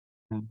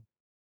 Mm-hmm.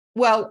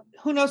 Well,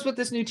 who knows what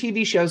this new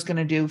TV show is going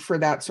to do for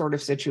that sort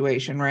of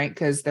situation, right?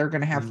 Because they're going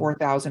to have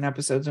 4,000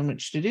 episodes in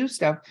which to do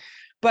stuff.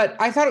 But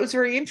I thought it was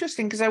very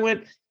interesting, because I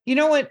went, you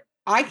know what?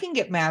 I can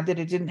get mad that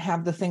it didn't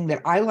have the thing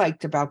that I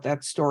liked about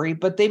that story,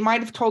 but they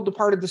might have told the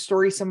part of the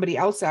story somebody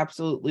else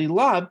absolutely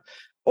loved,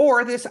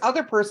 or this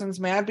other person's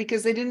mad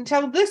because they didn't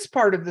tell this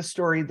part of the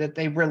story that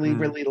they really,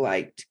 really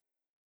liked.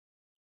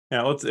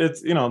 Yeah,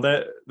 it's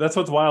that's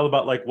what's wild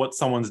about like what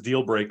someone's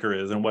deal breaker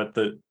is, and what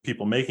the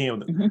people making it.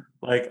 Mm-hmm.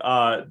 Like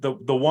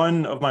the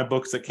one of my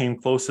books that came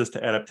closest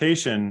to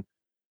adaptation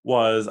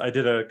was, I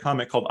did a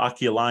comic called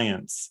Aki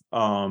Alliance.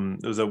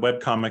 It was a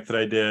web comic that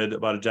I did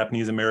about a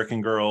Japanese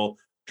American girl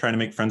trying to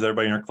make friends with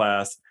everybody in her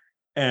class.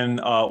 And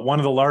one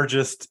of the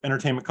largest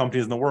entertainment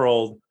companies in the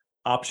world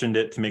optioned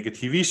it to make a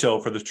TV show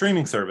for the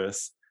streaming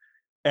service.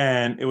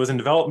 And it was in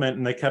development,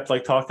 and they kept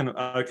like talking,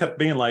 kept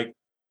being like,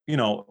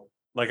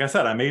 like I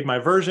said, I made my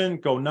version,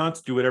 go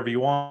nuts, do whatever you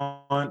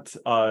want,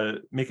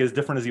 make it as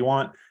different as you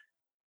want.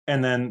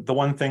 And then the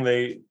one thing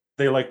they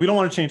like, we don't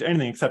want to change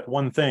anything except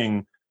one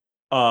thing.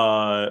 We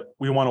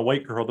want a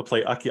white girl to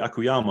play Aki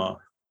Akuyama.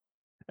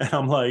 And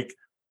I'm like,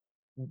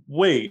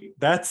 wait,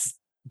 that's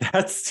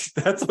That's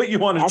what you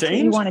want to That's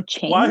change?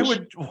 what you want to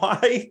change?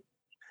 Why?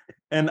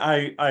 And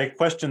I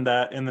questioned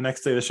that, and the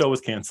next day the show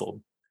was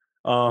canceled.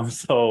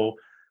 So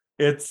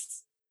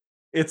it's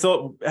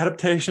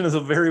adaptation is a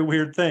very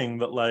weird thing,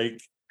 but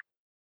like,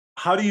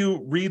 how do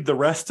you read the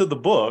rest of the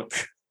book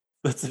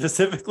that's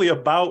specifically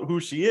about who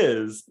she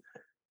is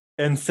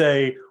and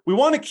say, we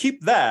want to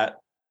keep that,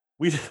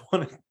 we just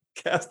want to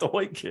cast a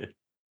white kid?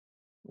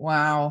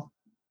 Wow.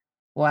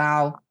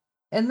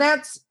 And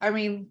that's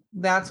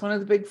one of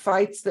the big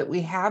fights that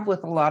we have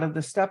with a lot of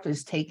the stuff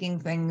is taking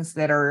things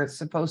that are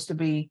supposed to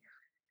be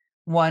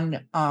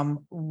one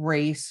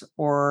race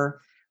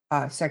or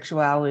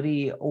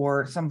sexuality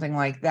or something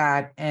like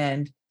that.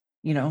 And,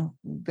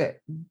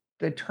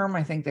 the term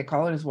I think they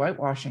call it is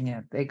whitewashing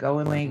it. They go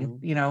and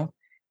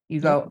you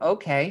go,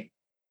 okay,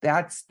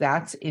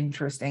 that's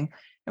interesting.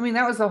 I mean,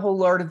 that was the whole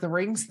Lord of the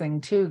Rings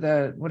thing too.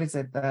 The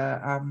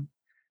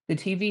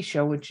TV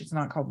show, which is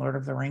not called Lord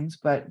of the Rings,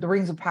 but the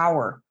Rings of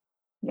Power,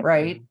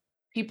 right?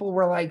 People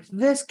were like,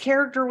 this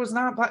character was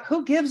not black.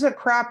 Who gives a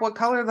crap what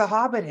color the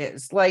Hobbit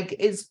is? Like,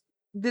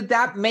 did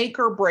that make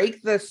or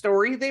break the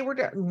story they were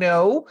doing?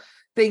 No,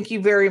 thank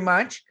you very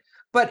much.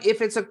 But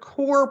if it's a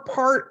core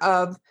part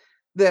of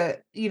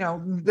the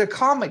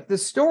comic, the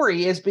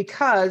story is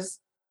because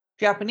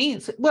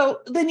Japanese,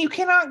 well, then you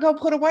cannot go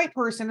put a white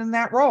person in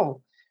that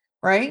role,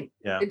 right?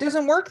 Yeah. It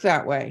doesn't work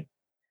that way.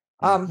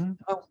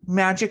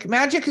 Magic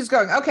is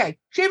going. Okay.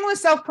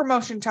 Shameless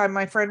self-promotion time,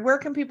 my friend. Where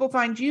can people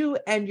find you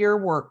and your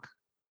work?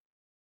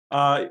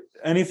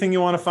 Anything you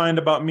want to find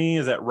about me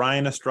is at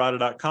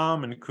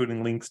ryanestrada.com,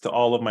 including links to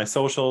all of my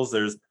socials.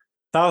 There's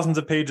thousands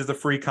of pages of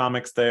free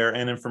comics there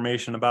and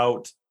information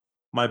about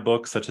my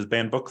books, such as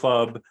Banned Book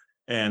Club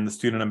and the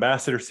Student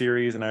Ambassador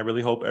series. And I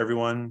really hope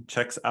everyone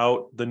checks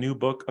out the new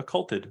book,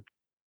 Occulted.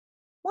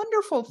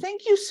 Wonderful.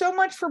 Thank you so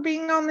much for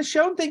being on the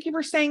show. Thank you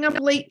for staying up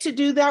late to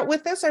do that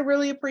with us. I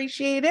really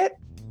appreciate it.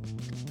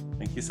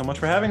 Thank you so much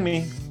for having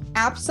me.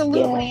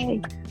 Absolutely.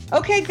 Yay.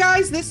 Okay,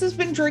 guys, this has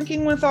been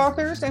Drinking with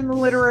Authors and the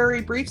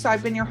Literary Briefs.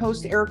 I've been your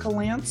host, Erica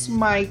Lance.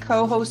 My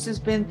co-host has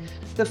been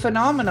the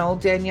phenomenal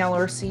Danielle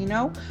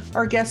Orsino.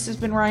 Our guest has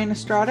been Ryan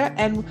Estrada.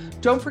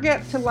 And don't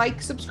forget to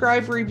like,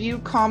 subscribe, review,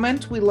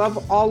 comment. We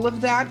love all of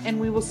that. And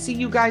we will see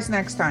you guys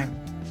next time.